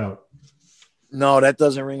stuck out. No, that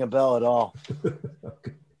doesn't ring a bell at all.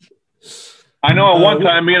 Okay. I know at one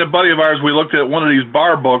time, me and a buddy of ours, we looked at one of these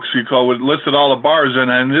bar books it listed all the bars in,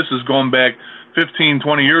 and this is going back 15,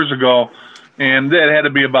 20 years ago, and that had to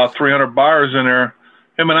be about 300 bars in there.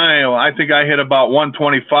 Him and I think I hit about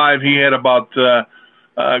 125. He had about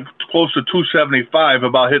close to 275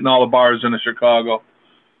 about hitting all the bars in Chicago.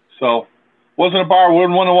 So wasn't a bar I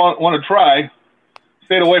wouldn't want to try.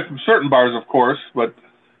 Stayed away from certain bars, of course, but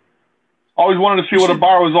always wanted to see what a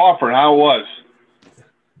bar was offering, how it was.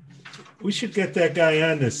 We should get that guy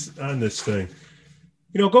on this thing.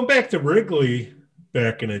 Go back to Wrigley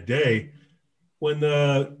back in the day when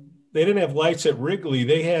they didn't have lights at Wrigley.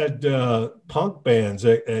 They had punk bands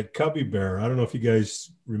at Cubby Bear. I don't know if you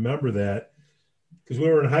guys remember that, because we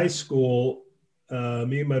were in high school.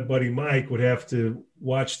 Me and my buddy Mike would have to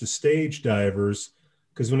watch the Stage Divers,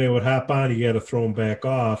 because when they would hop on, you had to throw them back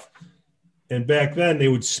off. And back then, they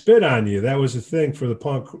would spit on you. That was a thing for the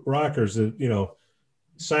punk rockers.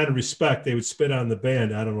 Sign of respect, they would spit on the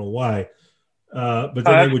band. I don't know why. But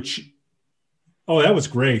then they would that was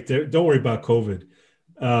great. Don't worry about COVID.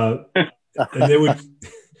 And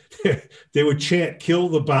they would chant, "Kill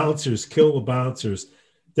the bouncers, kill the bouncers."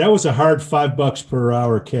 That was a hard $5 per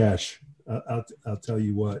hour cash. I'll tell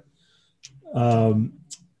you what.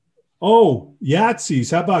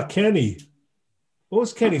 Yahtzees. How about Kenny? What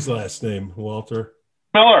was Kenny's last name, Walter?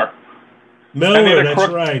 Miller, that's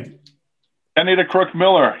right. Kenny the Crook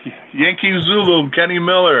Miller, Yankee Zulu, Kenny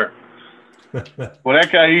Miller. Well,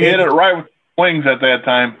 that guy, he hit it right with wings at that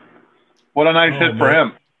time. What a nice hit for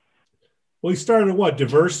him. Well, he started at what,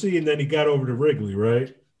 Diversity, and then he got over to Wrigley,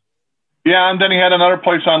 right? Yeah, and then he had another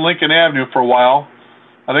place on Lincoln Avenue for a while.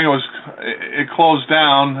 I think it closed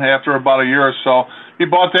down after about a year or so. He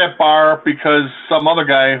bought that bar because some other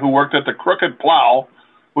guy who worked at the Crooked Plow,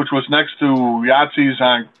 which was next to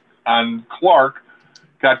Yahtzees on Clark,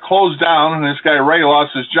 got closed down, and this guy Ray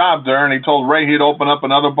lost his job there, and he told Ray he'd open up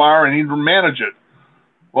another bar and he'd manage it.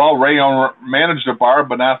 Well, Ray managed the bar,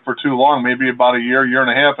 but not for too long, maybe about a year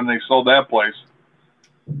and a half, and they sold that place.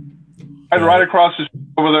 I'd right across the street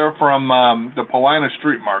over there from the Paulina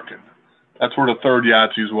Street Market. That's where the third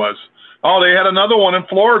Yahtzees was. Oh, they had another one in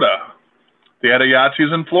Florida. They had a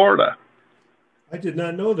Yahtzees in Florida. I did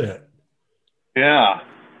not know that. Yeah.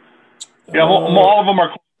 Yeah, all of them are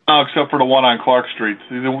closed now except for the one on Clark Street.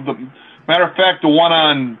 Matter of fact, the one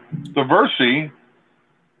on Diversey,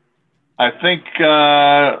 I think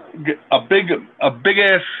a big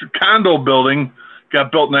ass condo building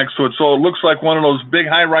got built next to it, so it looks like one of those big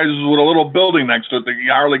high rises with a little building next to it that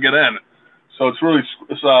you hardly get in. So it's really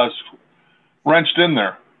wrenched in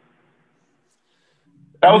there.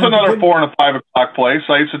 That was another 4 and 5 o'clock place.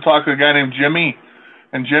 I used to talk to a guy named Jimmy,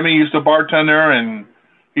 and Jimmy used to bartend there, and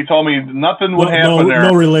he told me nothing would happen there.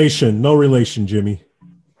 No relation, Jimmy.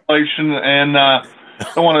 And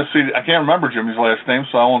don't want to see. I can't remember Jimmy's last name,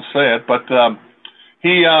 so I won't say it. But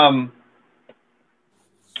he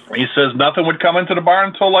says nothing would come into the bar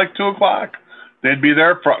until like 2:00. They'd be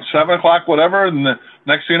there for 7:00, whatever, and the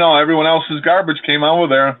next thing you know, everyone else's garbage came over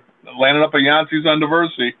there, landed up at Yancey's on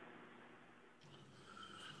Diversey.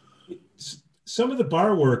 Some of the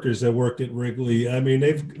bar workers that work at Wrigley, I mean,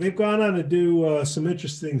 they've gone on to do some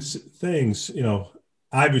interesting things, you know,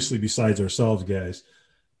 obviously besides ourselves guys.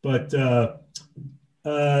 But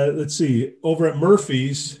let's see, over at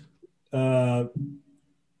Murphy's,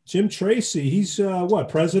 Jim Tracy, he's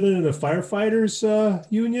president of the firefighters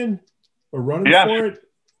union or running for it?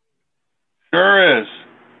 Sure is.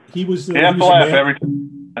 He was the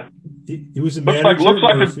he was a manager looks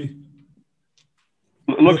like Murphy.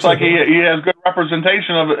 Looks like he has good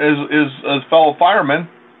representation of his fellow firemen.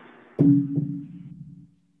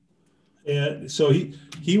 And so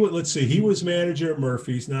he would, let's see, he was manager at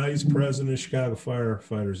Murphy's. Now he's president of Chicago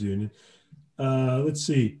Firefighters Union. Let's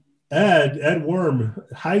see, Ed Worm,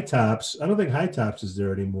 High Tops. I don't think High Tops is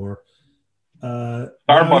there anymore.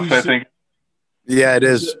 Starbucks, I think. Yeah, it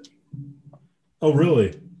is. Oh,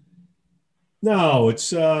 really? No, it's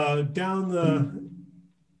down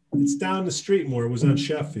the street more. It was on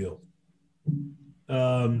Sheffield.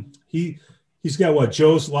 He's got what?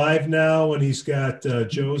 Joe's Live now, and he's got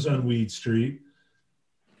Joe's on Weed Street.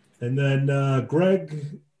 And then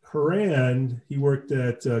Greg Horan, he worked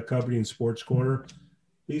at Company and Sports Corner.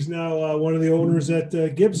 He's now one of the owners at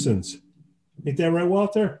Gibson's. Ain't that right,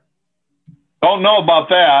 Walter? Don't know about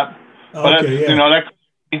that. But okay, you know,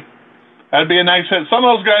 that'd be a nice hit. Some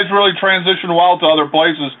of those guys really transitioned well to other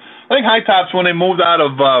places. I think High Tops, when they moved out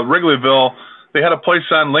of Wrigleyville, they had a place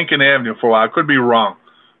on Lincoln Avenue for a while. I could be wrong.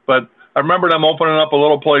 But I remember them opening up a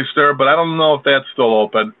little place there, but I don't know if that's still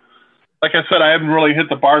open. Like I said, I haven't really hit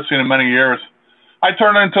the bar scene in many years. I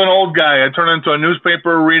turned into an old guy. I turned into a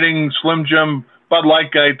newspaper reading Slim Jim Bud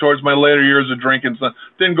Light guy towards my later years of drinking. So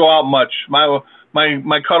didn't go out much. My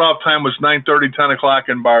cutoff time was 9:30, 10 o'clock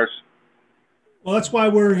in bars. Well, that's why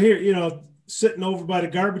we're here, you know, sitting over by the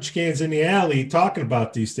garbage cans in the alley talking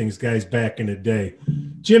about these things, guys, back in the day.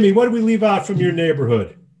 Jimmy, what did we leave out from your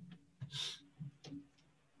neighborhood?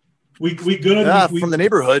 We good? From the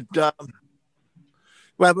neighborhood.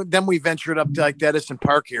 Well, then we ventured up to like the Edison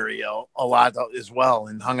Park area a lot as well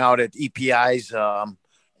and hung out at EPI's,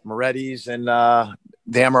 Moretti's, and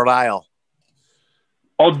the Emerald Isle.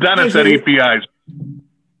 Oh, Dennis at EPI's.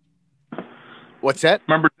 What's that?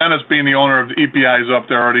 Remember Dennis being the owner of the EPI's up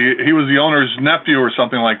there already. He was the owner's nephew or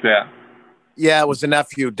something like that. Yeah, it was a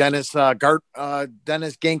nephew, Dennis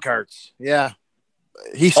Dennis Gainkarts. Yeah.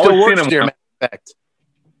 He still works here, matter of fact.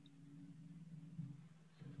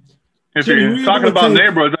 If you're talking about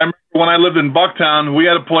neighborhoods, I remember when I lived in Bucktown, we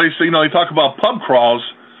had a place, you know, you talk about pub crawls.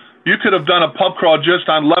 You could have done a pub crawl just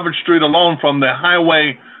on Levitt Street alone from the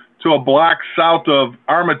highway to a block south of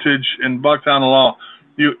Armitage in Bucktown alone.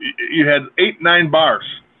 You had 8-9 bars.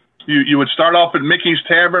 You would start off at Mickey's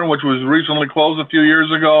Tavern, which was recently closed a few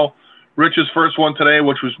years ago. Rich's first one today,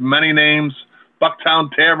 which was many names.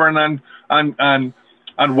 Bucktown Tavern on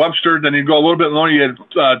Webster. Then you go a little bit lower. You had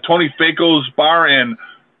Tony Faco's bar, and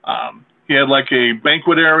he had like a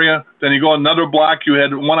banquet area. Then you go another block. You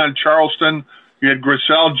had one on Charleston. You had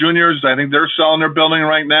Griselle Juniors. I think they're selling their building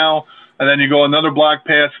right now. And then you go another block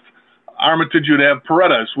past Armitage. You'd have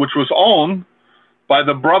Paretta's, which was owned by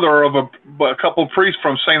the brother of a couple of priests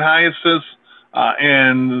from St. Hyacinth's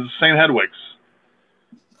and St. Hedwig's.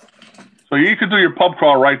 So you could do your pub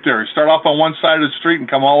crawl right there. You start off on one side of the street and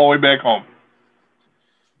come all the way back home.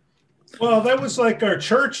 Well, that was like our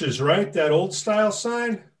churches, right? That old style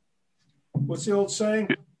sign. What's the old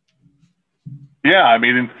saying? Yeah, I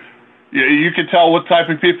mean, you could tell what type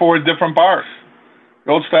of people were at different bars.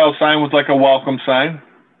 The old style sign was like a welcome sign.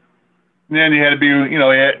 And then you had to be, you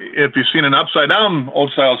know, if you've seen an upside down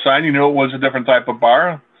old style sign, you knew it was a different type of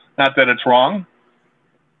bar. Not that it's wrong.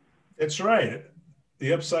 That's right.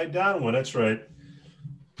 The upside down one. That's right.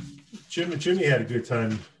 Jimmy had a good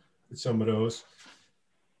time at some of those.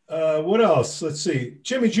 What else? Let's see.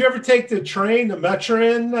 Jimmy, did you ever take the train, the Metro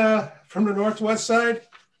from the Northwest side?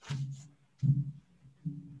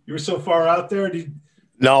 You were so far out there.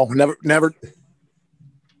 No, never.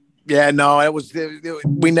 Yeah, no,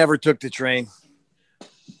 we never took the train.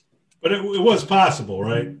 But it was possible,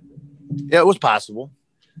 right? Yeah, it was possible.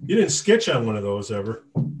 You didn't skitch on one of those ever.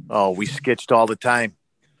 Oh, we skitched all the time.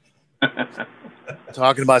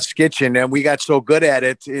 Talking about skitching, and we got so good at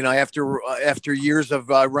it, you know, after years of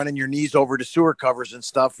running your knees over the sewer covers and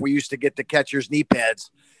stuff, we used to get the catcher's knee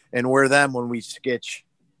pads and wear them when we skitch.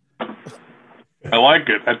 I like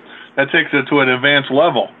it. That takes it to an advanced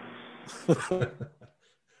level.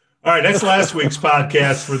 All right, that's last week's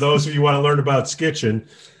podcast for those of you who want to learn about skitching.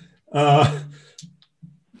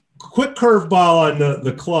 Quick curveball on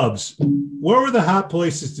the clubs. Where were the hot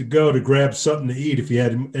places to go to grab something to eat if you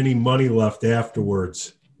had any money left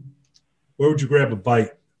afterwards? Where would you grab a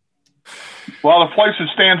bite? Well, the place that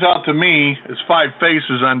stands out to me is Five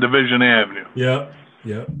Faces on Division Avenue. Yeah.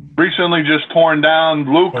 Recently just torn down.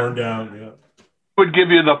 Luke would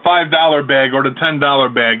give you the $5 bag or the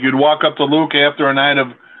 $10 bag. You'd walk up to Luke after a night of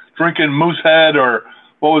drinking Moosehead or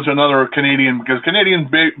what was another Canadian, because Canadian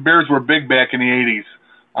beers were big back in the 80s.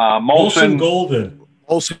 Molson Golden.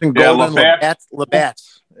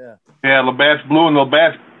 Labatt's. Yeah, Labatt's Blue and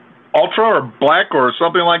Labatt's Ultra or Black or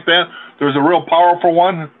something like that. There was a real powerful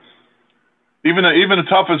one. Even the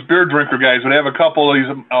toughest beer drinker guys would have a couple of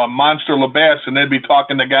these monster Labatt's, and they'd be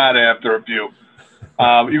talking to God after a few.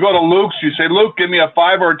 You go to Luke's, you say, Luke, give me a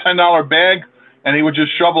 $5 or a $10 bag, and he would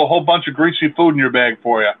just shovel a whole bunch of greasy food in your bag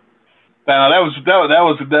for you. Now, that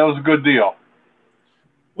was a good deal.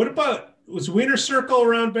 What about, was Wiener Circle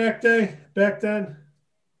around back then?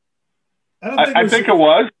 I think it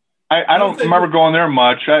was. I don't remember going there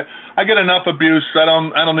much. I get enough abuse. I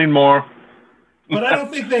don't need more. But I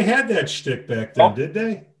don't think they had that shtick back then, did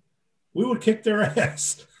they? We would kick their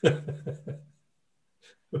ass.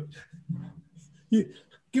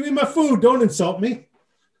 Give me my food. Don't insult me.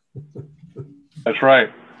 That's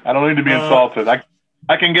right. I don't need to be insulted.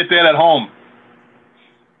 I can get that at home.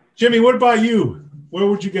 Jimmy, what about you? Where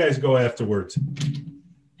would you guys go afterwards?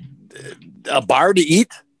 A bar to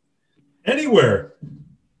eat? Anywhere.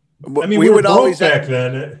 I mean, we would always back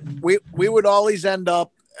then. We would always end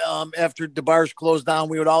up after the bars closed down.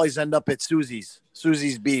 We would always end up at Susie's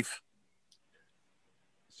Beef.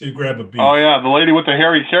 So you grab a beef. Oh yeah, the lady with the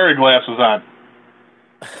Harry Carey glasses on.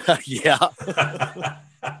 Yeah.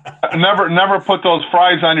 Never put those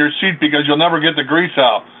fries on your seat because you'll never get the grease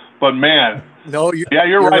out. But man, no,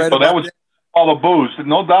 you're right. So that was all the booze,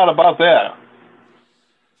 no doubt about that.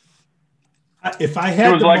 If I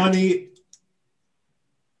had the money.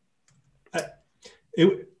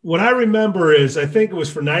 What I remember is, I think it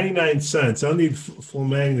was for 99 cents. I don't need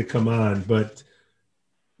Fleming to come on, but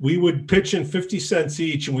we would pitch in 50 cents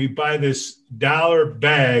each, and we'd buy this $1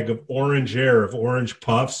 bag of orange air, of orange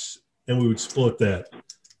puffs, and we would split that.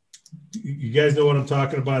 You guys know what I'm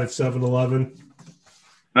talking about at 7-Eleven?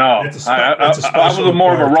 No, I was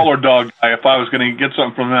more of a roller dog guy if I was going to get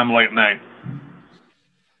something from them late night.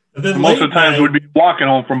 And then most of the times we'd be walking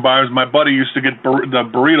home from bars. My buddy used to get the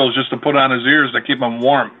burritos just to put on his ears to keep them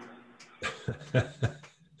warm.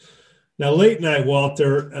 Now, late night,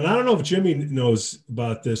 Walter, and I don't know if Jimmy knows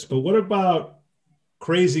about this, but what about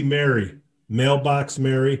Crazy Mary, Mailbox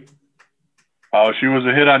Mary? Oh, she was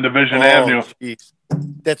a hit on Division Avenue. Geez.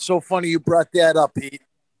 That's so funny you brought that up, Pete.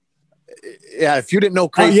 Yeah, if you didn't know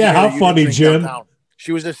Crazy Mary, how funny, Jim. Downtown.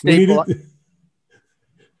 She was a staple.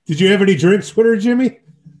 Did you have any drinks with her, Jimmy?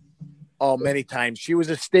 Oh, many times. She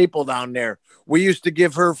was a staple down there. We used to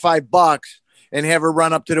give her $5 and have her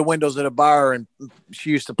run up to the windows of the bar, and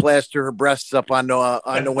she used to plaster her breasts up on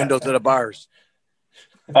the windows of the bars.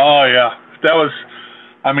 Oh, yeah. That was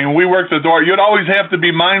 – I mean, we worked the door. You'd always have to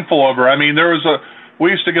be mindful of her. I mean,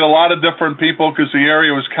 we used to get a lot of different people because the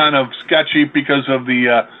area was kind of sketchy because of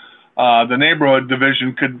the neighborhood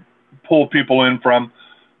division could pull people in from.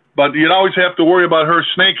 But you'd always have to worry about her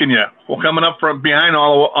snaking you, coming up from behind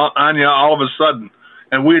on you all of a sudden.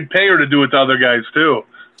 And we'd pay her to do it to other guys, too.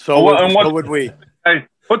 So would we. Hey,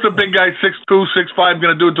 what's a big guy, 6'2", 6'5",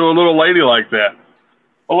 going to do to a little lady like that?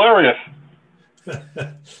 Hilarious.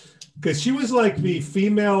 Because she was like the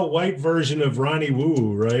female white version of Ronnie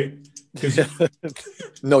Woo, right?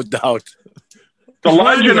 No doubt. The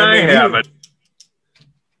legend I have it.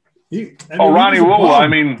 Ronnie Woo, I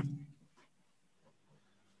mean...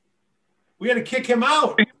 We had to kick him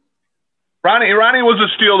out. Ronnie was a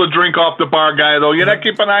steal to drink off the bar guy, though. You gotta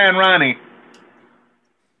keep an eye on Ronnie.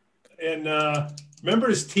 And remember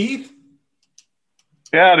his teeth?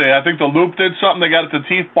 Yeah, I think the Loop did something. They got the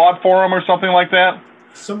teeth bought for him or something like that.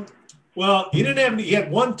 Well, he didn't have any. He had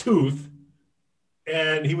one tooth,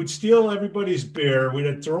 and he would steal everybody's beer. We'd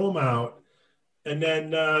have to throw him out. And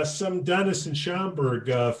then some dentist in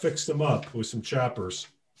Schaumburg fixed him up with some choppers.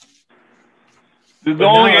 The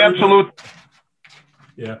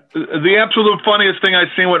absolute funniest thing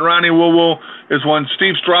I've seen with Ronnie Woo is when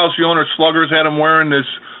Steve Strauss, the owner of Sluggers, had him wearing this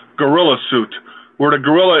gorilla suit, where it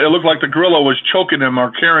looked like the gorilla was choking him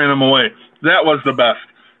or carrying him away. That was the best,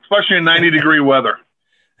 especially in 90-degree weather.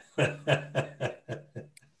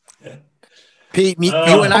 Pete,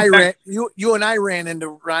 you and I ran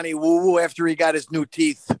into Ronnie Woo after he got his new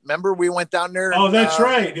teeth. Remember, we went down there. Oh, that's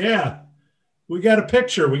right. Yeah. We got a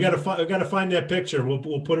picture. We got to find that picture.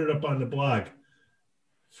 We'll put it up on the blog.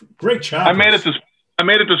 Great choppers. I made it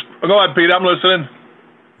to. Go ahead, Pete. I'm listening.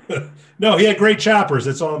 No, he had great choppers.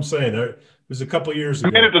 That's all I'm saying. It was a couple years ago.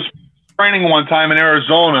 I made it to training one time in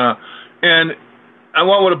Arizona, and I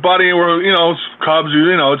went with a buddy. We're Cubs.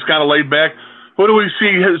 It's kind of laid back. Who do we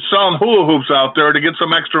see selling hula hoops out there to get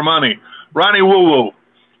some extra money? Ronnie Woo Woo.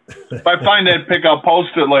 If I find that pic, I'll post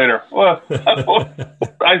it later. Well,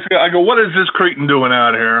 I go, what is this cretin doing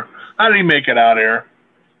out here? How did he make it out here?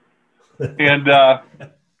 And,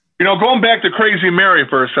 going back to Crazy Mary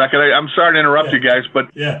for a second, I'm sorry to interrupt you guys,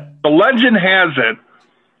 but the legend has it,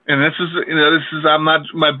 and this is, I'm not,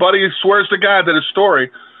 my buddy swears to God that a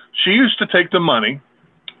story, she used to take the money,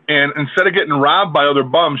 and instead of getting robbed by other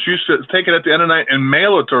bums, she used to take it at the end of the night and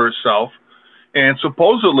mail it to herself. And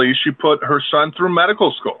supposedly she put her son through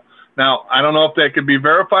medical school. Now, I don't know if that could be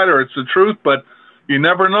verified or it's the truth, but you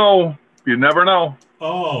never know. You never know.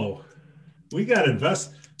 Oh, we got to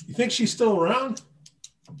invest. You think she's still around?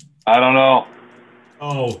 I don't know.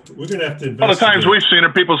 Oh, we're going to have to invest. All the times we've seen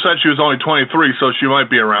her, people said she was only 23, so she might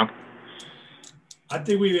be around. I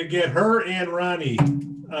think we would get her and Ronnie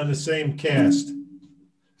on the same cast.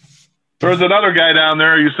 There was another guy down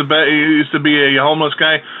there. He used to be a homeless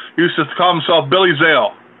guy. He used to call himself Billy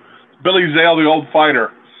Zale. Billy Zale, the old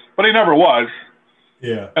fighter. But he never was.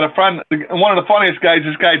 Yeah. And one of the funniest guys,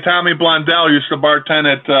 this guy Tommy Blondell used to bartend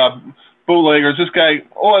at Bootleggers. This guy,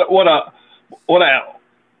 what a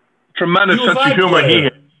tremendous sense of humor he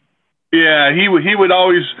had. Yeah, he would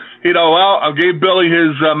always, I gave Billy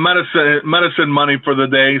his medicine money for the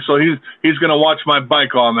day, so he's going to watch my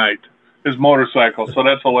bike all night, his motorcycle. So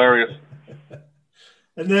that's hilarious.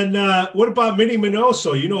 And then what about Minnie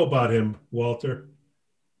Minoso? You know about him, Walter.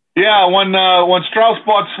 Yeah, when Strauss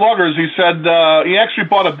bought Sluggers, he said he actually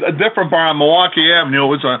bought a different bar on Milwaukee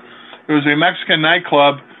Avenue. It was a Mexican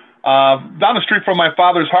nightclub down the street from my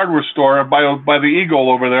father's hardware store by the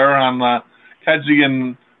Eagle over there on Kedzie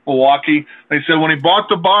in Milwaukee. They said when he bought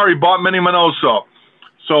the bar, he bought Minnie Minoso.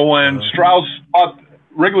 So when Strauss bought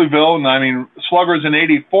Wrigleyville, and I mean Sluggers in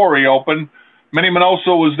 '84, he opened. Minnie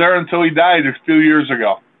Minoso was there until he died a few years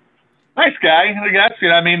ago. Nice guy, I guess.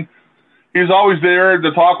 He was always there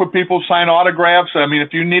to talk with people, sign autographs. I mean,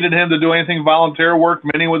 if you needed him to do anything volunteer work,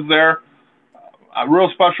 Minnie was there. A real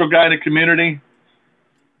special guy in the community.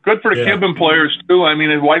 Good for the Cuban players, too. I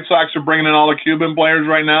mean, the White Sox are bringing in all the Cuban players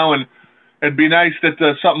right now, and it'd be nice that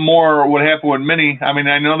something more would happen with Minnie. I mean,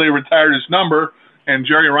 I know they retired his number, and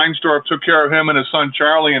Jerry Reinsdorf took care of him and his son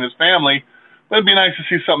Charlie and his family. But it'd be nice to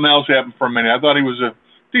see something else happen for Minnie. I thought he was a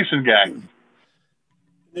decent guy.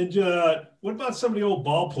 And what about some of the old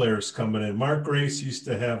ball players coming in? Mark Grace used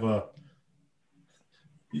to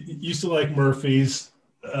like Murphy's.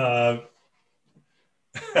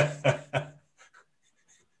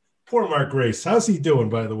 Poor Mark Grace. How's he doing,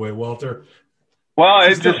 by the way, Walter? Well,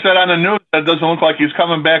 it just said on the news that it doesn't look like he's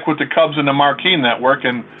coming back with the Cubs and the Marquee Network,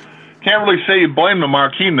 and can't really say you blame the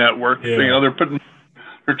Marquee Network. Yeah.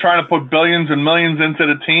 They're trying to put billions and millions into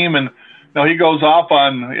the team, and he goes off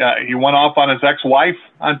on he went off on his ex-wife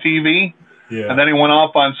on TV, and then he went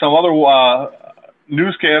off on some other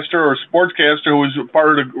newscaster or sportscaster who was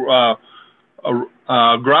part of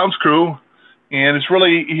the grounds crew, and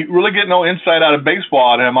he really get no insight out of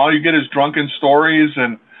baseball out of him. All you get is drunken stories.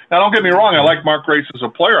 And now, don't get me wrong, I like Mark Grace as a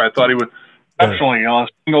player. I thought he was exceptionally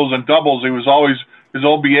singles and doubles. He was always his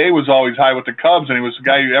OBA was always high with the Cubs, and he was a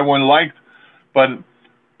guy everyone liked. But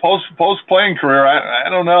post playing career, I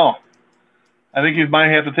don't know. I think he might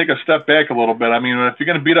have to take a step back a little bit. I mean, if you're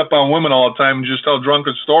going to beat up on women all the time and just tell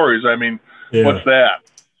drunken stories, I mean, what's that?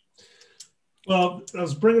 Well, I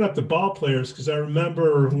was bringing up the ball players because I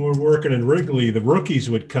remember when we were working in Wrigley, the rookies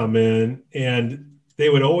would come in and they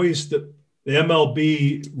would always, the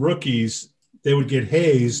MLB rookies, they would get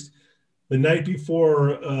hazed the night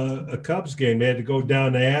before a Cubs game. They had to go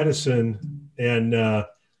down to Addison and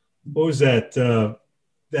what was that?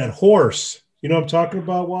 That horse. You know what I'm talking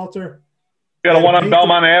about, Walter? Yeah, the one on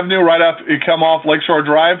Belmont Avenue right after you come off Lakeshore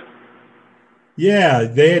Drive? Yeah,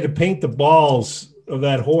 they had to paint the balls of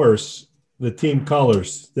that horse, the team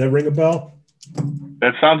colors. Does that ring a bell?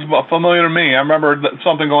 That sounds familiar to me. I remember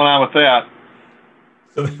something going on with that.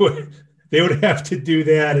 So they would have to do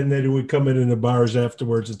that, and then it would come in the bars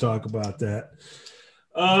afterwards and talk about that.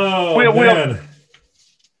 Oh, man.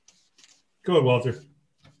 Go ahead, Walter.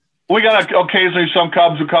 We got occasionally some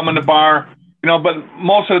Cubs who come in the bar, but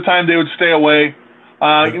most of the time they would stay away.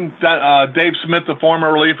 Dave Smith, the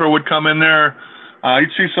former reliever, would come in there.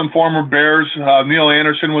 You'd see some former Bears. Neil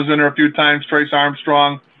Anderson was in there a few times, Trace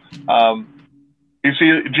Armstrong. You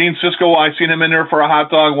see Gene Sisco, I seen him in there for a hot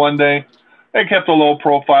dog one day. they kept a low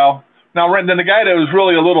profile. Now, then the guy that was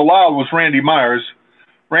really a little loud was Randy Myers.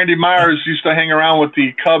 Randy Myers used to hang around with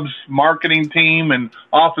the Cubs marketing team and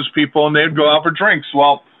office people, and they'd go out for drinks.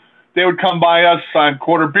 Well, they would come by us on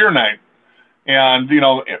quarter beer night. And,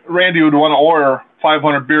 Randy would want to order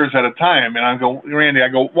 500 beers at a time. And I go, Randy,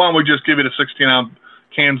 why don't we just give you the 16-ounce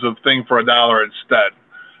cans of thing for $1 instead?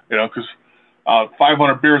 Because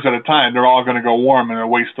 500 beers at a time, they're all going to go warm and they're a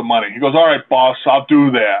waste of money. He goes, all right, boss, I'll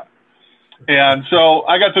do that. And so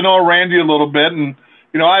I got to know Randy a little bit. And,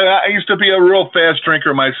 I used to be a real fast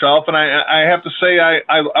drinker myself. And I have to say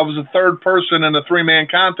I was the third person in a 3-man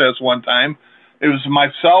contest one time. It was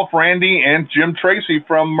myself, Randy, and Jim Tracy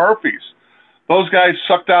from Murphy's. Those guys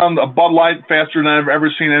sucked down a Bud Light faster than I've ever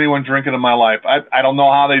seen anyone drinking in my life. I don't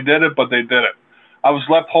know how they did it, but they did it. I was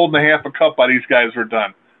left holding a half a cup while these guys were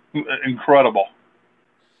done. Incredible.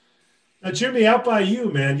 Now, Jimmy, out by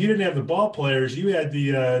you, man, you didn't have the ball players. You had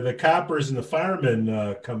the coppers and the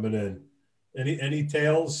firemen coming in. Any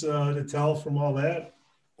tales to tell from all that?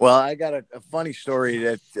 Well, I got a funny story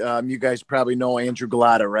that you guys probably know Andrew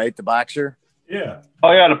Galata, right? The boxer? Yeah.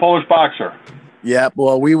 Oh, yeah, the Polish boxer. Yeah,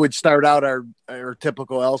 well, we would start out our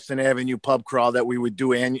typical Elston Avenue pub crawl that we would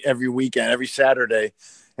do every weekend, every Saturday.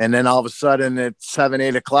 And then all of a sudden at 7,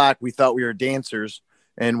 8 o'clock, we thought we were dancers.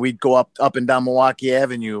 And we'd go up and down Milwaukee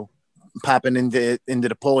Avenue, popping into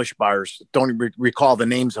the Polish bars. Don't recall the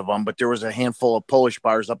names of them, but there was a handful of Polish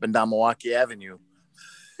bars up and down Milwaukee Avenue.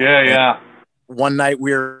 Yeah. One night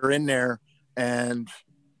we were in there, and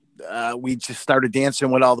we just started dancing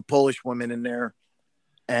with all the Polish women in there.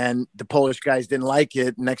 And the Polish guys didn't like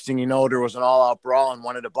it. Next thing you know, there was an all-out brawl in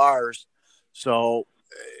one of the bars. So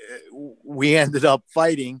we ended up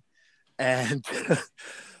fighting. And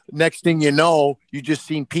next thing you know, you just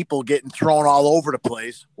seen people getting thrown all over the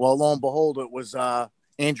place. Well, lo and behold, it was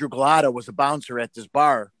Andrew Galata was a bouncer at this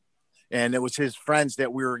bar. And it was his friends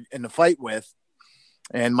that we were in the fight with.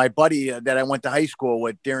 And my buddy that I went to high school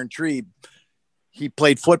with, Darren Trebe, he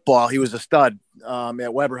played football. He was a stud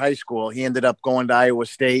at Weber High School. He ended up going to Iowa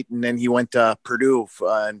State, and then he went to Purdue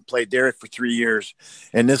and played there for 3 years.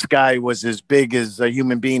 And this guy was as big as a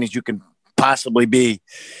human being as you can possibly be.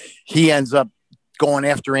 He ends up going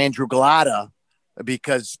after Andrew Galata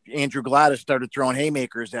because Andrew Galata started throwing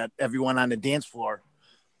haymakers at everyone on the dance floor.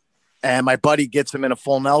 And my buddy gets him in a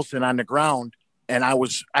full Nelson on the ground. And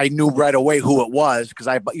I knew right away who it was because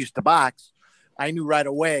I used to box. I knew right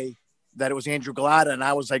away that it was Andrew Galata, and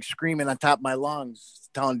I was like screaming on top of my lungs,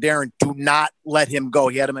 telling Darren, do not let him go.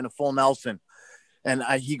 He had him in a full Nelson. And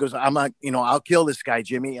he goes, I'm not, I'll kill this guy,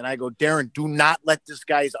 Jimmy. And I go, Darren, do not let this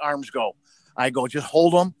guy's arms go. I go, just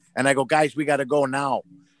hold him. And I go, guys, we got to go now.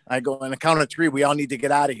 I go, on the count of 3, we all need to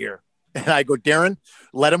get out of here. And I go, Darren,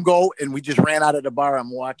 let him go. And we just ran out of the bar on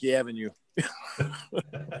Milwaukee Avenue.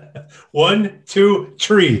 1, 2,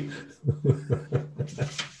 3.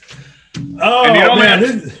 Oh,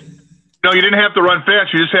 man. No, you didn't have to run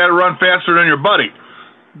fast. You just had to run faster than your buddy.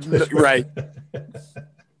 Right.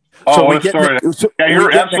 Oh, what a story. Yeah,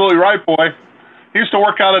 you're absolutely right, boy. He used to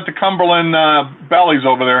work out at the Cumberland Bellies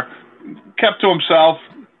over there. Kept to himself.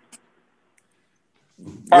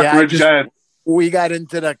 We got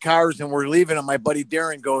into the cars and we're leaving, and my buddy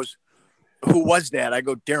Darren goes, who was that? I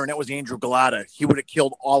go, Darren, that was Andrew Galata. He would have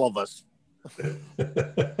killed all of us.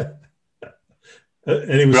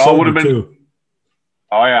 And he was sober too.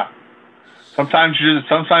 Oh, yeah. Sometimes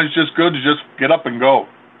it's just good to just get up and go.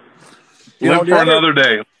 Live for another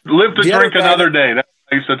day. Live to drink another day. That's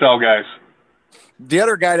what I used to tell guys. The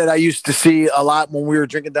other guy that I used to see a lot when we were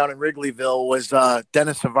drinking down in Wrigleyville was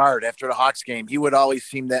Dennis Savard after the Hawks game. He would always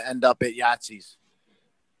seem to end up at Yahtzee's.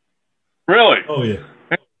 Really? Oh, yeah.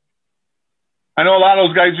 I know a lot of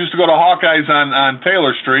those guys used to go to Hawkeyes on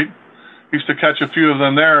Taylor Street. Used to catch a few of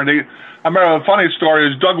them there. And I remember a funny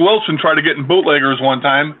story is Doug Wilson tried to get in bootleggers one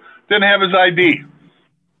time. Didn't have his ID.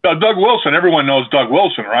 Doug Wilson, everyone knows Doug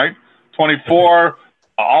Wilson, right? 24,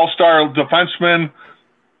 all-star defenseman.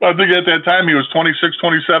 I think at that time he was 26,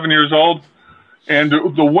 27 years old. And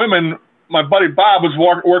the women, my buddy Bob was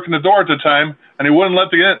working the door at the time, and he wouldn't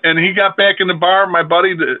let and he got back in the bar, my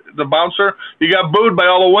buddy, the bouncer, he got booed by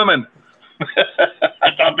all the women.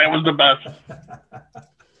 I thought that was the best.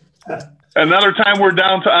 Another time we're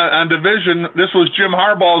down on division. This was Jim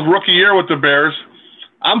Harbaugh's rookie year with the Bears.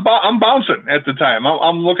 I'm bouncing at the time.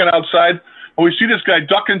 I'm looking outside, and we see this guy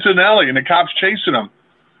duck into an alley, and the cops chasing him.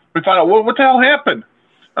 We find out, what the hell happened?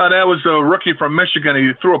 That was a rookie from Michigan.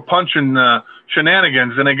 He threw a punch in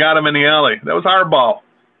shenanigans, and they got him in the alley. That was Harbaugh.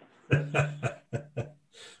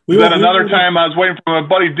 Then another time I was waiting for my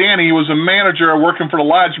buddy Danny. He was a manager working for the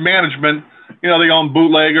lodge management. they own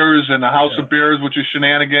Bootleggers and the House of Beers, which is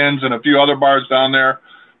Shenanigans, and a few other bars down there.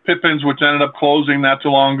 Pippin's, which ended up closing not too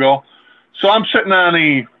long ago. So I'm sitting on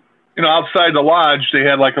the, outside the lodge. They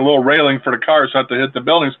had like a little railing for the cars not to hit the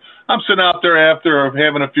buildings. I'm sitting out there after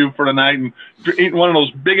having a few for the night and eating one of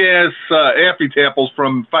those big-ass Affy Tapples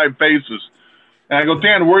from Five Faces. And I go,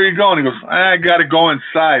 Dan, where are you going? He goes, I got to go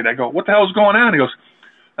inside. I go, what the hell's going on? He goes,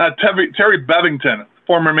 Terry Bevington,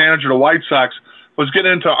 former manager of the White Sox, was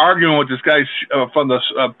getting into arguing with this guy from the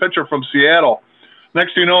pitcher from Seattle.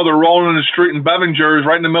 Next thing you know, they're rolling in the street in Bevingers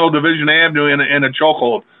right in the middle of Division Avenue in a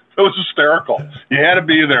chokehold. It was hysterical. You had to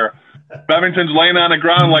be there. Bevington's laying on the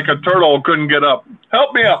ground like a turtle, couldn't get up.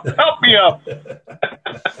 Help me up. Help me up.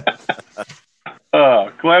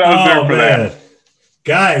 Glad I was there for that.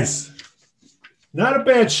 Guys, not a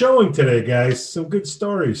bad showing today, guys. Some good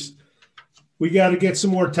stories. We got to get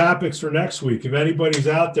some more topics for next week. If anybody's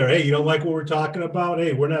out there, hey, you don't like what we're talking about?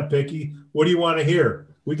 Hey, we're not picky. What do you want to hear?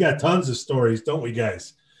 We got tons of stories, don't we,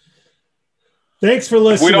 guys? Thanks for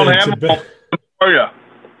listening. We don't have them for you.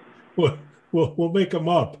 We'll make them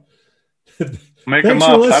up. Make them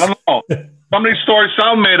up. I don't know. Some of these stories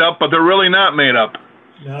sound made up, but they're really not made up.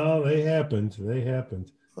 No, they happened.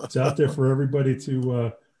 It's out there for everybody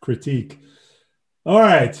to critique. All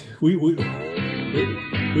right. We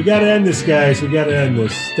got to end this, guys. We got to end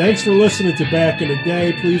this. Thanks for listening to Back in the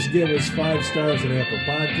Day. Please give us 5 stars on Apple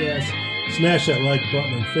Podcasts. Smash that like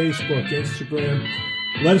button on Facebook, Instagram.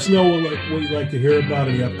 Let us know what you'd like to hear about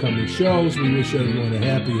in the upcoming shows. We wish everyone a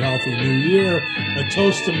happy, healthy new year. A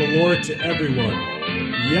toast to Malort to everyone.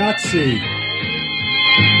 Yahtzee.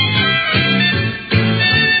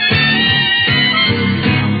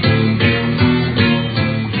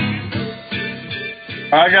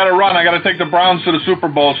 I got to run. I got to take the Browns to the Super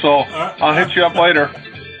Bowl, so I'll hit you up later.